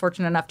also was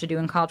fortunate enough to do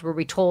in college, where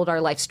we told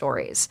our life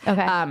stories in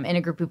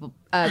a group of people.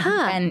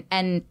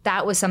 And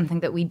that was something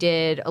that we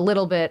did a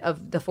little bit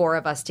of the four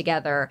of us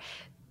together,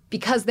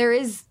 because there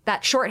is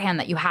that shorthand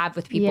that you have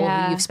with people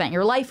who you've spent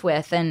your life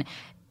with. And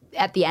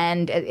at the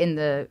end, in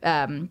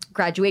the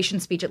graduation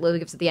speech that Lily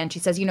gives at the end, she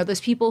says, those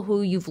people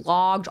who you've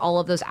logged all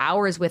of those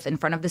hours with in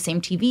front of the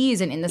same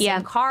TVs and in the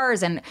same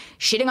cars and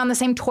shitting on the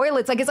same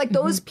toilets. Like, it's like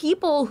those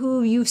people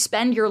who you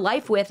spend your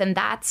life with. And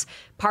that's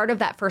part of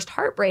that first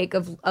heartbreak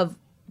of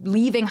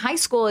leaving high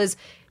school, is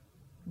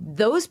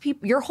those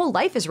people, your whole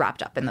life is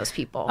wrapped up in those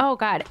people. Oh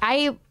God.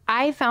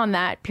 I found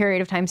that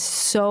period of time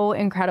so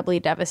incredibly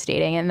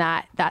devastating, and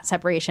that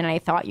separation. And I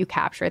thought you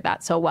captured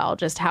that so well,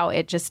 just how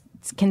it just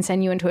can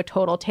send you into a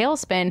total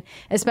tailspin,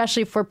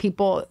 especially for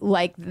people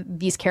like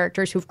these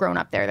characters who've grown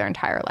up there their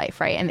entire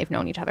life, right? And they've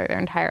known each other their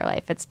entire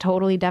life. It's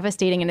totally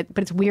devastating.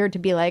 But it's weird to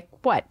be like,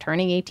 what,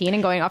 turning 18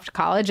 and going off to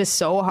college is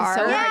so hard.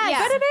 So hard.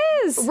 Yes. But it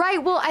is.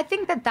 Right. Well, I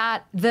think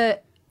that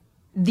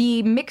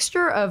the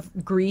mixture of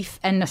grief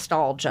and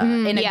nostalgia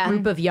in a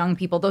group of young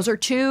people, those are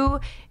two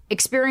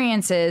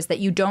experiences that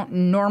you don't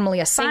normally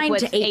assign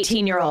to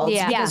 18-year-olds.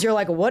 Because you're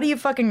like, what are you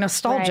fucking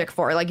nostalgic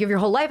for? Like, you have your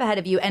whole life ahead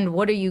of you, and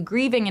what are you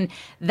grieving? And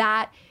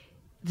that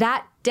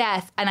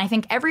death, and I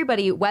think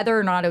everybody, whether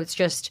or not it's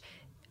just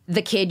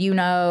the kid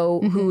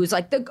who's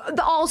like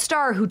the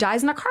all-star who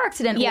dies in a car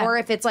accident, or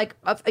if it's like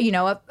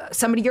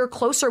somebody you're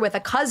closer with, a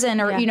cousin,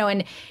 or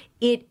and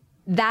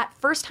that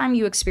first time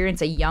you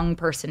experience a young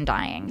person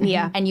dying,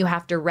 and you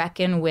have to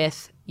reckon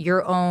with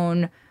your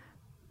own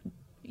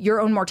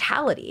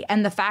mortality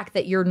and the fact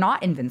that you're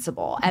not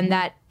invincible and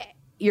that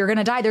you're going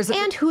to die.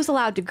 And who's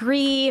allowed to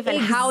grieve and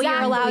how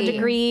you're allowed to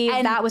grieve.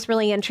 And that was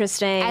really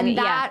interesting. And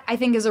that, I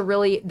think, is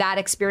that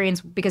experience,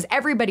 because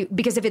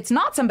if it's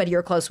not somebody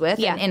you're close with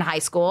in high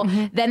school,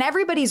 then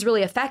everybody's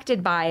really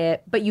affected by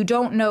it, but you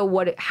don't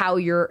know how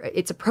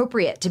it's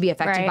appropriate to be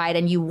affected by it.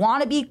 And you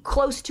want to be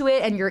close to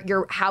it, and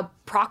you're how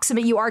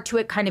proximate you are to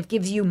it kind of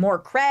gives you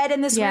more cred in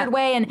this weird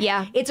way. And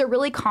it's a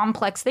really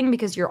complex thing,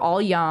 because you're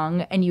all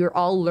young and you're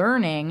all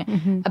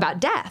learning about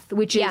death,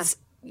 which is,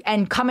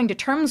 and coming to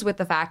terms with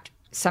the fact,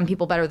 some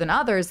people better than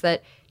others,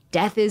 that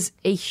death is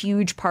a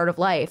huge part of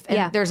life.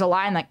 And there's a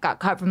line that got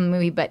cut from the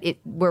movie, but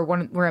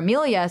where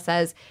Amelia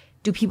says,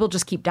 "Do people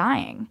just keep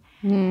dying?"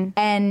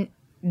 And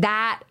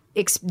that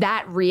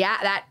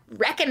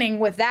reckoning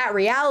with that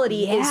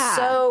reality is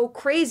so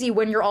crazy,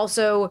 when you're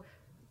also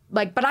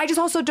like, but I just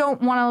also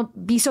don't want to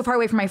be so far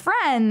away from my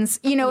friends,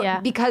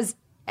 because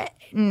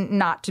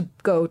not to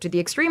go to the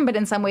extreme, but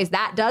in some ways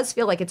that does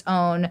feel like its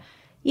own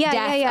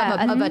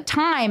death of a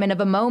time and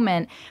of a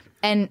moment.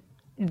 And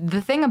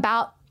the thing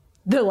about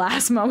the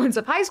last moments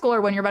of high school,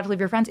 or when you're about to leave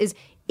your friends, is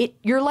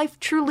your life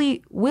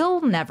truly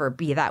will never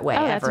be that way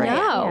ever.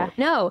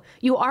 No,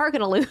 you are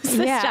going to lose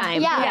this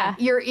time.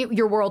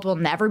 Your world will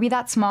never be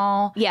that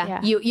small.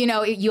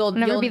 You'll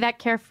never be that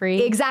carefree.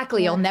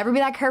 Exactly. You'll never be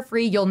that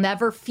carefree. You'll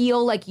never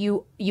feel like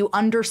you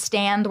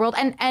understand the world.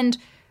 And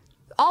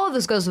all of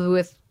this goes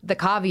with the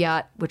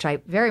caveat, which I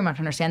very much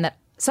understand, that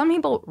some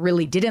people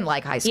really didn't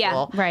like high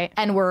school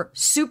and were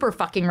super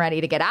fucking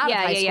ready to get out of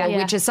high school,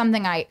 which is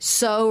something I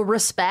so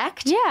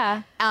respect.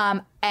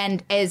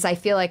 And is, I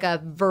feel like,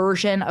 a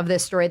version of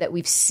this story that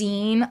we've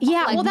seen.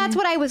 Well, that's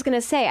what I was going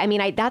to say. I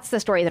mean, that's the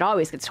story that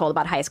always gets told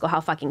about high school, how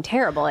fucking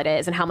terrible it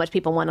is and how much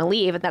people want to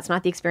leave. And that's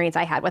not the experience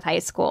I had with high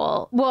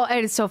school. Well,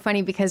 it's so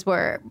funny because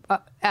we're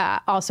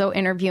also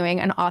interviewing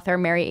an author,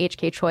 Mary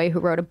H.K. Choi,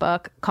 who wrote a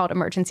book called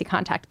Emergency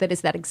Contact that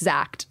is the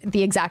exact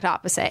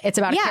opposite. It's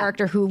about a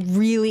character who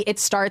really, it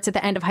starts at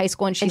the end of high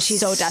school and she's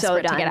so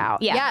desperate to get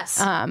out.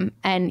 Yes. And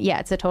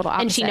it's a total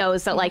opposite. And she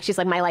knows that, she's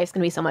like, my life's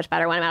going to be so much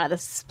better when I'm out of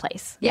this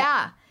place.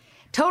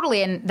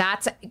 Totally, and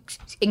that's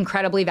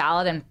incredibly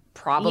valid and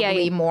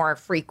probably more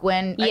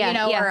frequent,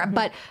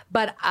 but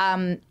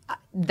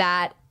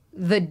that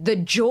the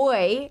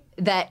joy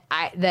that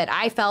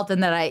I felt,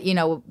 and that I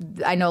know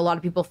a lot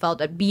of people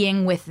felt, at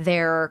being with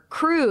their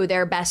crew,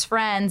 their best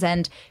friends,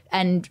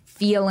 and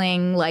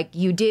feeling like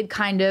you did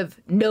kind of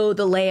know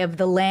the lay of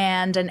the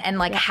land and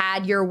like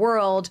had your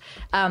world.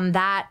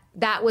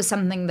 That was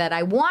something that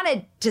I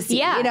wanted to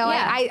see.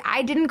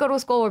 I didn't go to a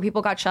school where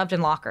people got shoved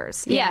in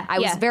lockers. I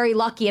was very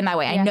lucky in that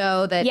way. I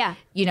know that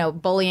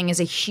bullying is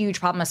a huge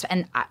problem.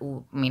 And I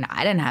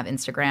didn't have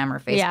Instagram or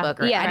Facebook,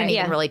 or I didn't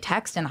even really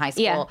text in high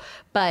school.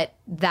 But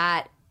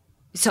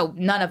so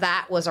none of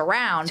that was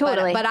around.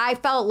 Totally. But I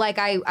felt like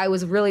I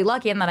was really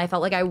lucky in that I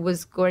felt like I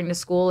was going to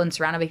school and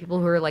surrounded by people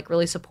who were like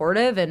really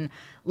supportive and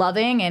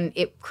loving, and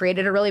it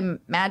created a really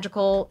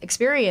magical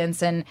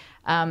experience. And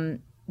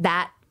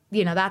that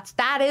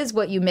is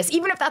what you miss.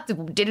 Even if that's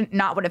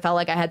not what it felt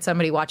like. I had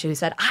somebody watch it who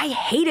said, I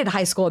hated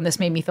high school and this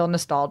made me feel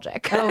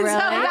nostalgic. Oh, really? So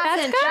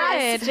that's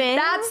interesting.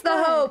 That's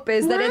the hope,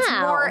 is that it's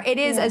more, it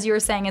is, as you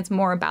were saying, it's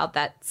more about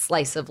that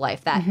slice of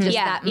life, that just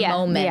that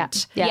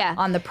moment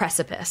on the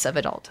precipice of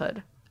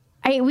adulthood.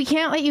 We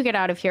can't let you get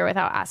out of here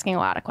without asking a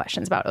lot of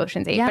questions about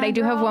Ocean's 8, but I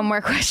do have one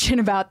more question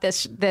about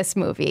this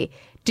movie.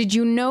 Did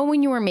you know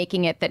when you were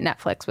making it that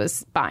Netflix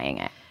was buying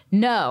it?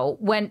 No.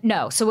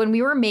 So when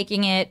we were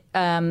making it,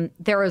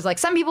 there was like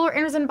some people were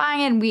interested in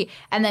buying it,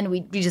 and then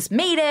we just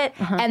made it.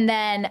 And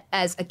then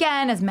as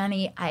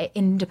many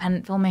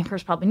independent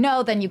filmmakers probably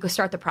know, then you could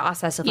start the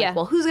process of like,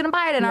 well, who's going to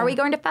buy it, and are we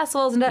going to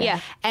festivals?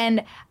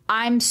 And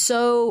I'm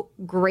so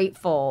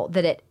grateful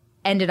that it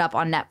ended up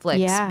on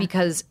Netflix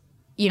because,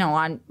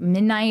 on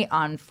midnight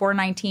on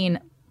 4/19,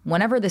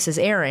 whenever this is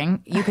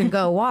airing, you can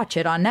go watch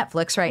it on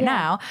Netflix right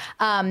now.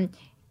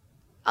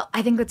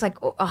 I think it's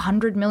like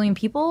 100 million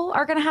people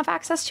are going to have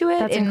access to it.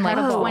 That's in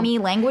incredible. Like 20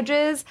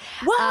 languages.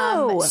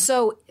 Whoa!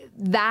 So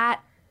that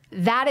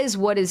is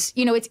what is,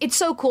 it's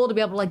so cool to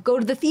be able to like go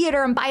to the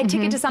theater and buy a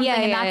ticket to something,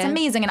 and that's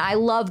amazing. And I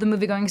love the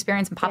movie going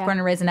experience and popcorn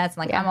and Raisinets, and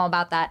like I'm all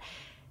about that.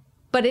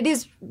 But it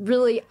is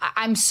really,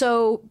 I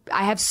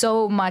have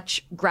so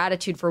much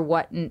gratitude for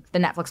what the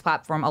Netflix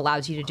platform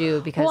allows you to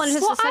do, because it's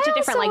just such a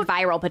different like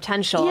viral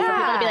potential for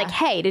people to be like,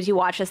 hey, did you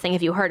watch this thing?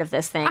 Have you heard of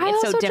this thing?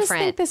 It's so different. I also just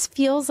think this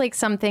feels like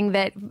something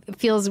that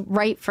feels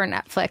right for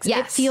Netflix.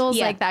 Yes. It feels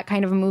like that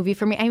kind of a movie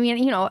for me. I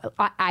mean,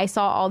 I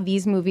saw all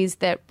these movies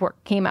that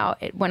came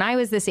out when I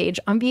was this age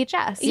on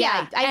VHS.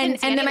 Yeah. And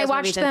then I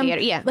watched them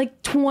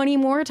like 20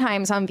 more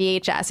times on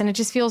VHS, and it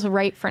just feels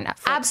right for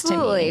Netflix.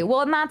 Absolutely. To me.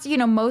 Well, and that's,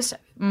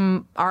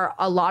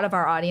 a lot of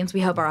our audience,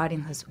 we hope our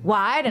audience is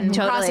wide and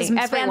crosses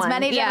spans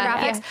many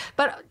demographics.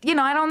 But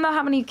I don't know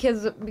how many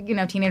kids,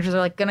 teenagers are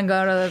like going to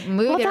go to the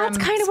movie. Well, that's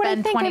kind of what I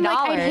think. I'm like,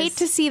 I'd hate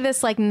to see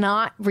this like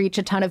not reach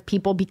a ton of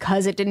people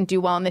because it didn't do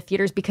well in the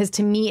theaters. Because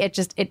to me,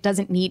 it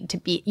doesn't need to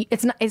be.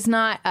 It's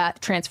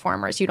not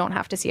Transformers. You don't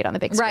have to see it on the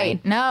big screen.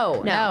 Right?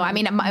 No. I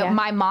mean,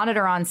 my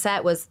monitor on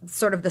set was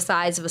sort of the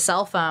size of a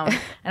cell phone,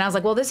 and I was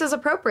like, well, this is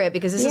appropriate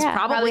because this is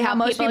probably how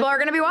most people are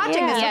going to be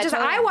watching this.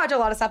 Totally. I watch a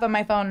lot of stuff on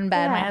my phone in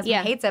bed. My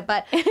husband hates it,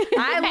 but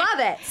I love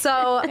it.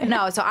 So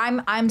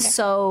I'm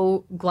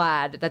so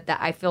glad that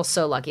I feel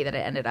so lucky that it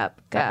ended up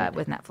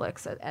with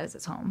Netflix as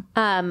its home.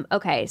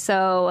 Okay,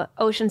 so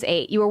Ocean's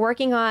 8. You were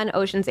working on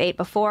Ocean's 8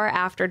 before,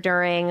 after,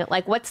 during.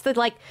 Like, what's the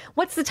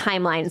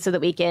timeline so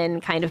that we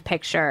can kind of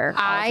picture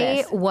all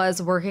this? I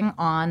was working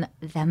on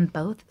them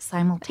both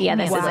simultaneously. Yeah,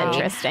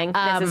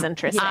 this is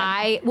interesting.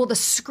 The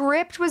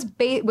script was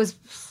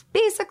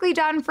basically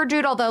done for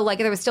Jude, although like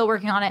they were still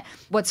working on it.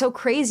 What's so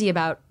crazy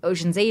about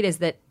Ocean's 8 is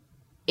that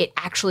it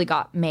actually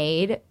got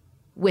made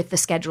with the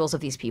schedules of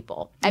these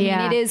people. I mean,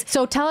 it is.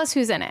 So tell us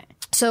who's in it.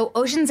 So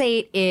Ocean's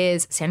 8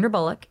 is Sandra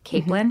Bullock,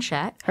 Cate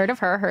Blanchett. Heard of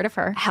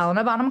her.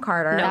 Helena Bonham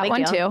Carter. That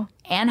one too.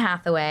 Anne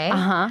Hathaway.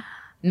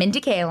 Mindy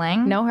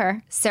Kaling. Know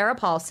her. Sarah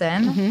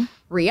Paulson.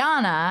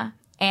 Rihanna.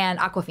 And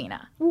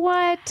Awkwafina.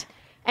 What?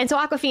 And so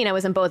Awkwafina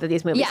was in both of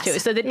these movies too.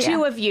 So the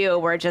two of you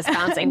were just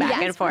bouncing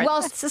back and forth.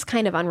 Well, this is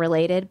kind of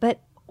unrelated,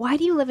 but why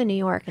do you live in New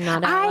York and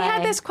not LA? I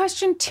had this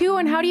question too,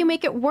 and how do you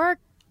make it work?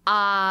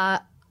 I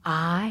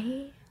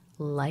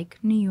like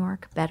New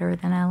York better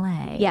than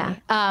LA. Yeah.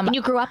 And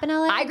you grew up in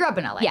LA? I grew up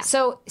in LA. Yeah.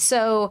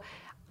 So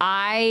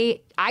I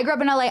grew up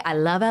in LA. I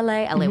love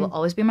LA. LA will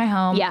always be my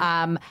home.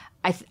 Yeah.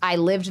 I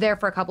lived there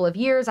for a couple of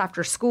years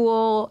after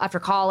school, after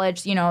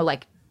college,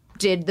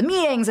 did the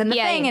meetings and the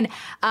thing. And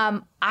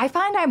I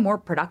find I'm more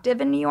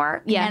productive in New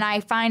York. Yeah. And I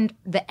find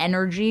the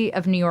energy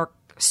of New York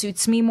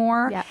suits me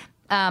more. Yeah.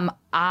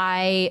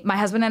 My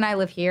husband and I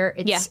live here.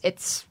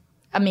 It's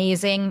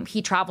amazing.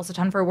 He travels a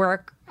ton for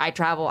work. I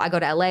travel. I go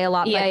to LA a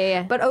lot.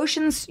 But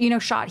Ocean's,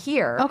 shot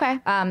here. Okay.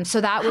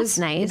 So that was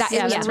nice.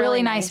 It was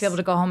really nice to be able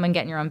to go home and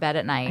get in your own bed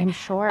at night. I'm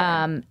sure.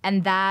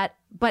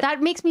 But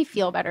that makes me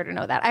feel better to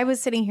know that. I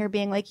was sitting here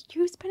being like,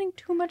 you're spending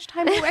too much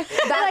time away.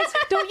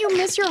 Don't you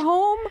miss your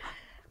home?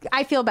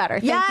 I feel better.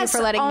 Thank you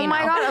for letting me know. Oh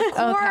my God,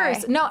 of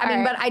course. Okay. No, I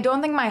mean, but I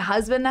don't think my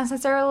husband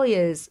necessarily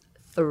is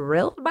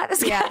thrilled by the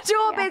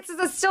schedule. But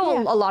it's still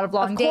a lot of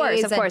long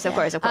days. Of course.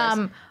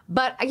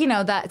 But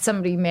that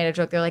somebody made a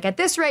joke. They're like, at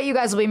this rate, you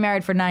guys will be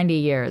married for 90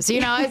 years.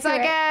 It's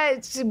like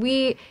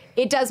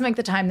it does make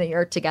the time that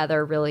you're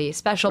together really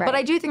special. Right. But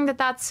I do think that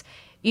that's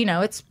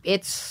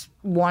it's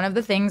one of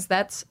the things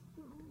that's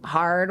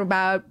hard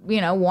about,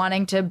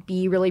 wanting to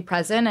be really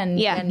present and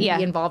be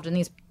involved in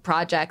these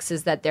projects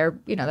is that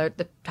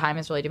the time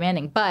is really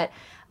demanding. But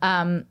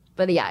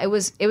yeah, it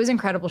was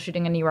incredible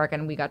shooting in New York,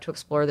 and we got to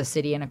explore the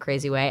city in a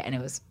crazy way, and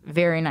it was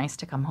very nice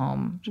to come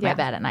home to my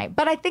bed at night.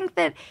 But I think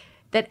that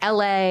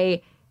LA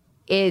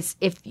is,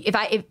 if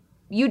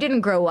you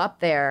didn't grow up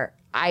there,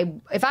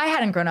 if I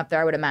hadn't grown up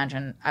there, I would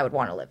imagine I would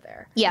want to live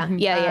there. Yeah.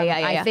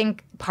 I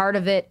think part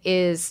of it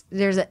is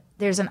there's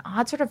an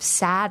odd sort of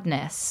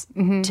sadness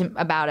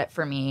about it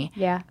for me.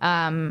 Yeah.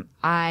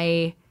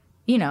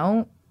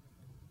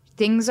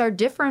 Things are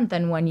different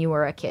than when you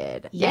were a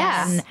kid.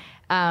 Yes.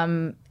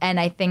 And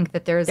I think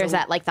that there's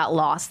that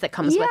loss that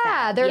comes with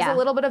that. Yeah, there's a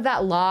little bit of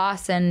that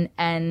loss,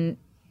 and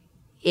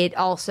it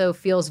also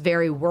feels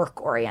very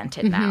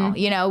work-oriented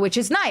now, which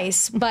is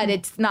nice, but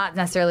it's not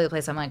necessarily the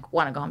place I'm like,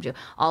 want to go home to.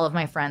 All of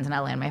my friends in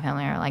LA and my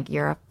family are like,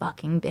 you're a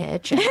fucking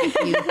bitch, and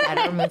you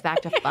better move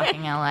back to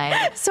fucking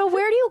LA. So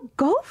where do you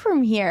go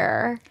from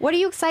here? What are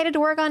you excited to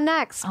work on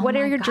next? What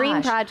are your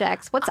dream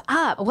projects? What's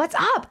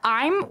up?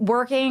 I'm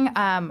working...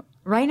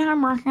 right now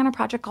I'm working on a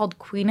project called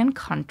Queen and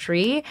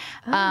Country.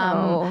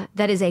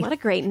 That is what a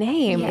great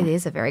name. Yeah, it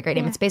is a very great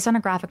name. It's based on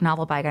a graphic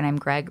novel by a guy named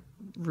Greg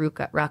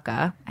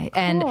Rucka.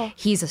 And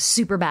he's a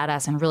super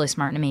badass and really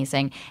smart and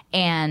amazing.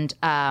 And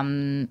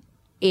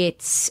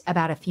it's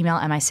about a female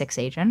MI6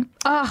 agent.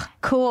 Oh,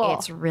 cool.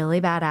 It's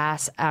really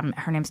badass.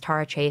 Her name's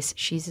Tara Chase.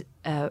 She's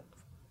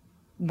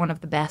one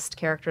of the best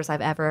characters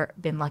I've ever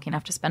been lucky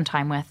enough to spend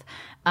time with.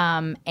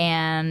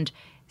 And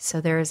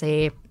so there's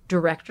a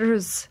director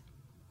who's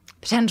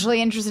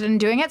potentially interested in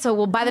doing it.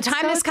 So by the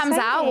time this comes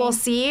out, we'll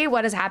see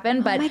what has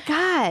happened. But oh my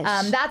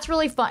gosh. That's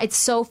really fun. It's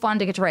so fun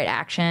to get to write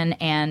action.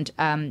 And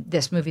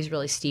this movie's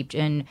really steeped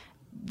in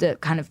the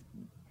kind of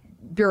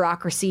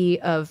bureaucracy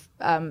of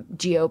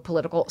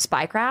geopolitical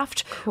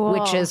spycraft,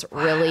 which is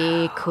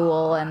really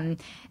cool. And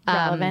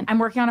I'm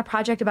working on a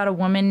project about a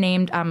woman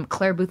named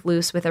Claire Booth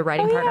Luce with a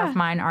writing partner of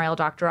mine, Ariel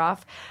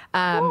Doctoroff.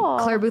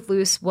 Claire Booth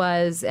Luce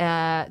was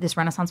this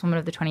Renaissance woman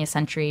of the 20th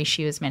century.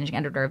 She was managing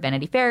editor of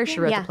Vanity Fair. She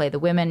wrote the play The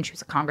Women. She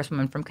was a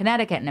congresswoman from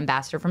Connecticut, an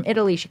ambassador from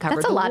Italy. She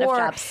covered the war. That's a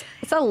lot of jobs.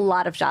 It's a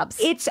lot of jobs.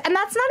 And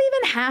that's not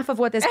even half of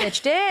what this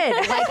bitch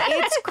did. Like,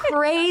 it's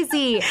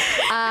crazy.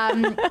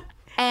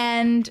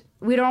 And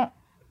we don't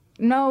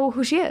know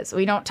who she is.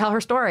 We don't tell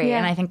her story.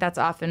 And I think that's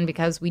often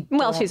because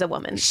she's a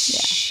woman.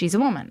 She's a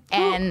woman.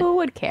 And who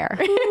would care?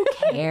 Who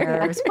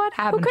cares? What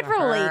happened Who could to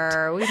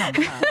her? relate? We don't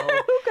know.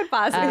 Who could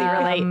possibly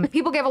relate?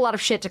 People gave a lot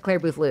of shit to Claire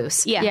Booth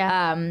Luce.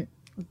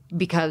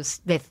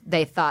 Because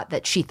they thought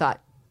that she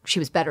thought she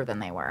was better than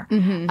they were.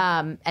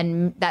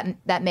 And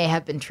that may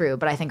have been true,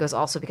 but I think it was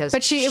also because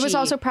it was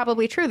also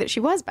probably true that she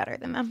was better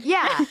than them.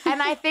 Yeah.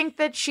 And I think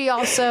that she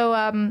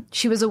also,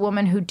 she was a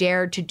woman who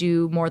dared to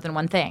do more than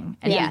one thing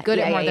and be good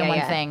at more than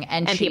one thing.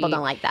 And people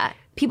don't like that.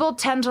 People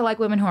tend to like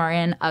women who are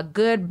in a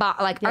good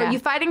are you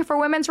fighting for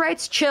women's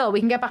rights? Chill. We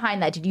can get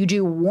behind that. Did you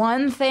do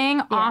one thing?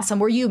 Yeah. Awesome.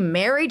 Were you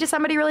married to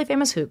somebody really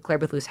famous? Who Claire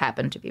Booth Luce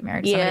happened to be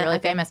married to somebody really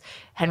famous,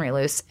 Henry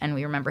Luce, and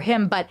we remember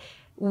him. But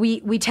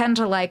we tend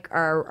to like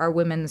our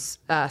women's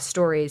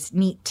stories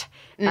neat,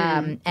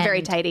 and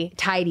very tidy.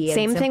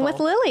 Same thing with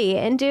Lily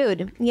and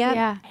Dude.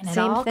 Yeah, and it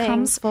all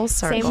comes full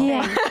circle.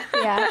 Same thing.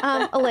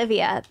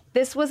 Olivia,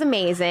 this was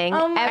amazing.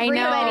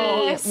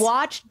 Everybody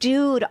watch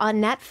Dude on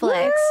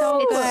Netflix.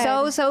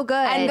 It's so good.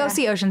 And go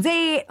see Ocean's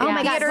 8. Oh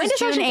my God, when is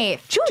June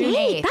 8th. June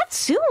 8th. That's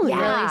soon.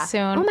 Really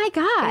soon. Oh my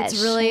gosh,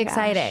 it's really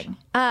exciting.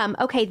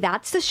 Okay,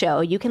 that's the show.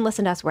 You can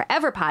listen to us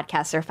wherever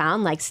podcasts are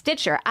found, like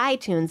Stitcher,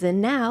 iTunes,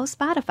 and now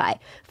Spotify.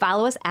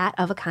 Follow us at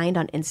Of a Kind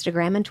on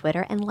Instagram and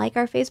Twitter, and like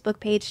our Facebook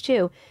page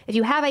too. If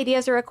you have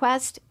ideas or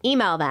requests,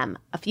 email them,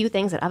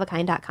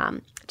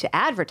 afewthings@ofakind.com. To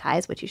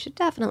advertise, which you should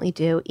definitely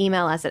do,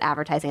 email us at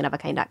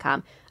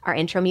advertising@ofakind.com. Our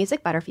intro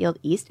music, Butterfield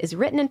East, is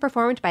written and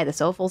performed by the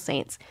Soulful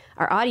Saints.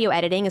 Our audio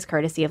editing is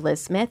courtesy of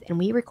Liz Smith, and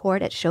we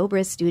record at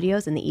Showbiz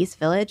Studios in the East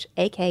Village,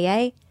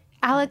 a.k.a.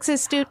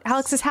 Alex's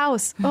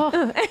house.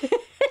 Oh.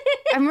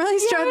 I'm really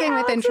struggling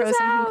with intros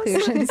and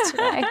conclusions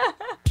today.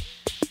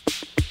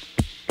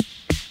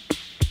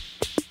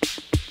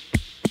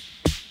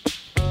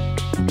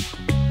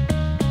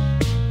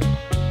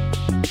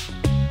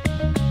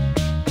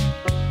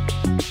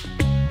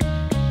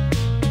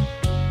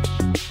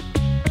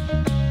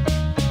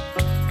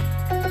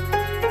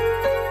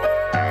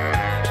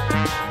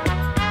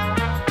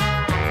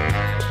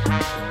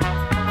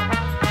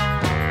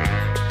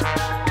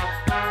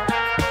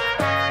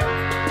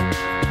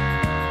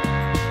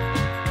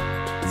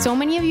 So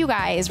many of you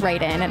guys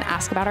write in and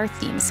ask about our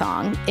theme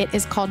song. It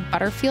is called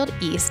Butterfield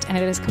East, and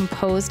it is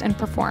composed and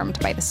performed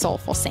by the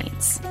Soulful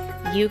Saints.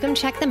 You can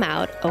check them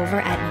out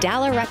over at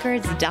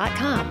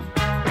DalaRecords.com.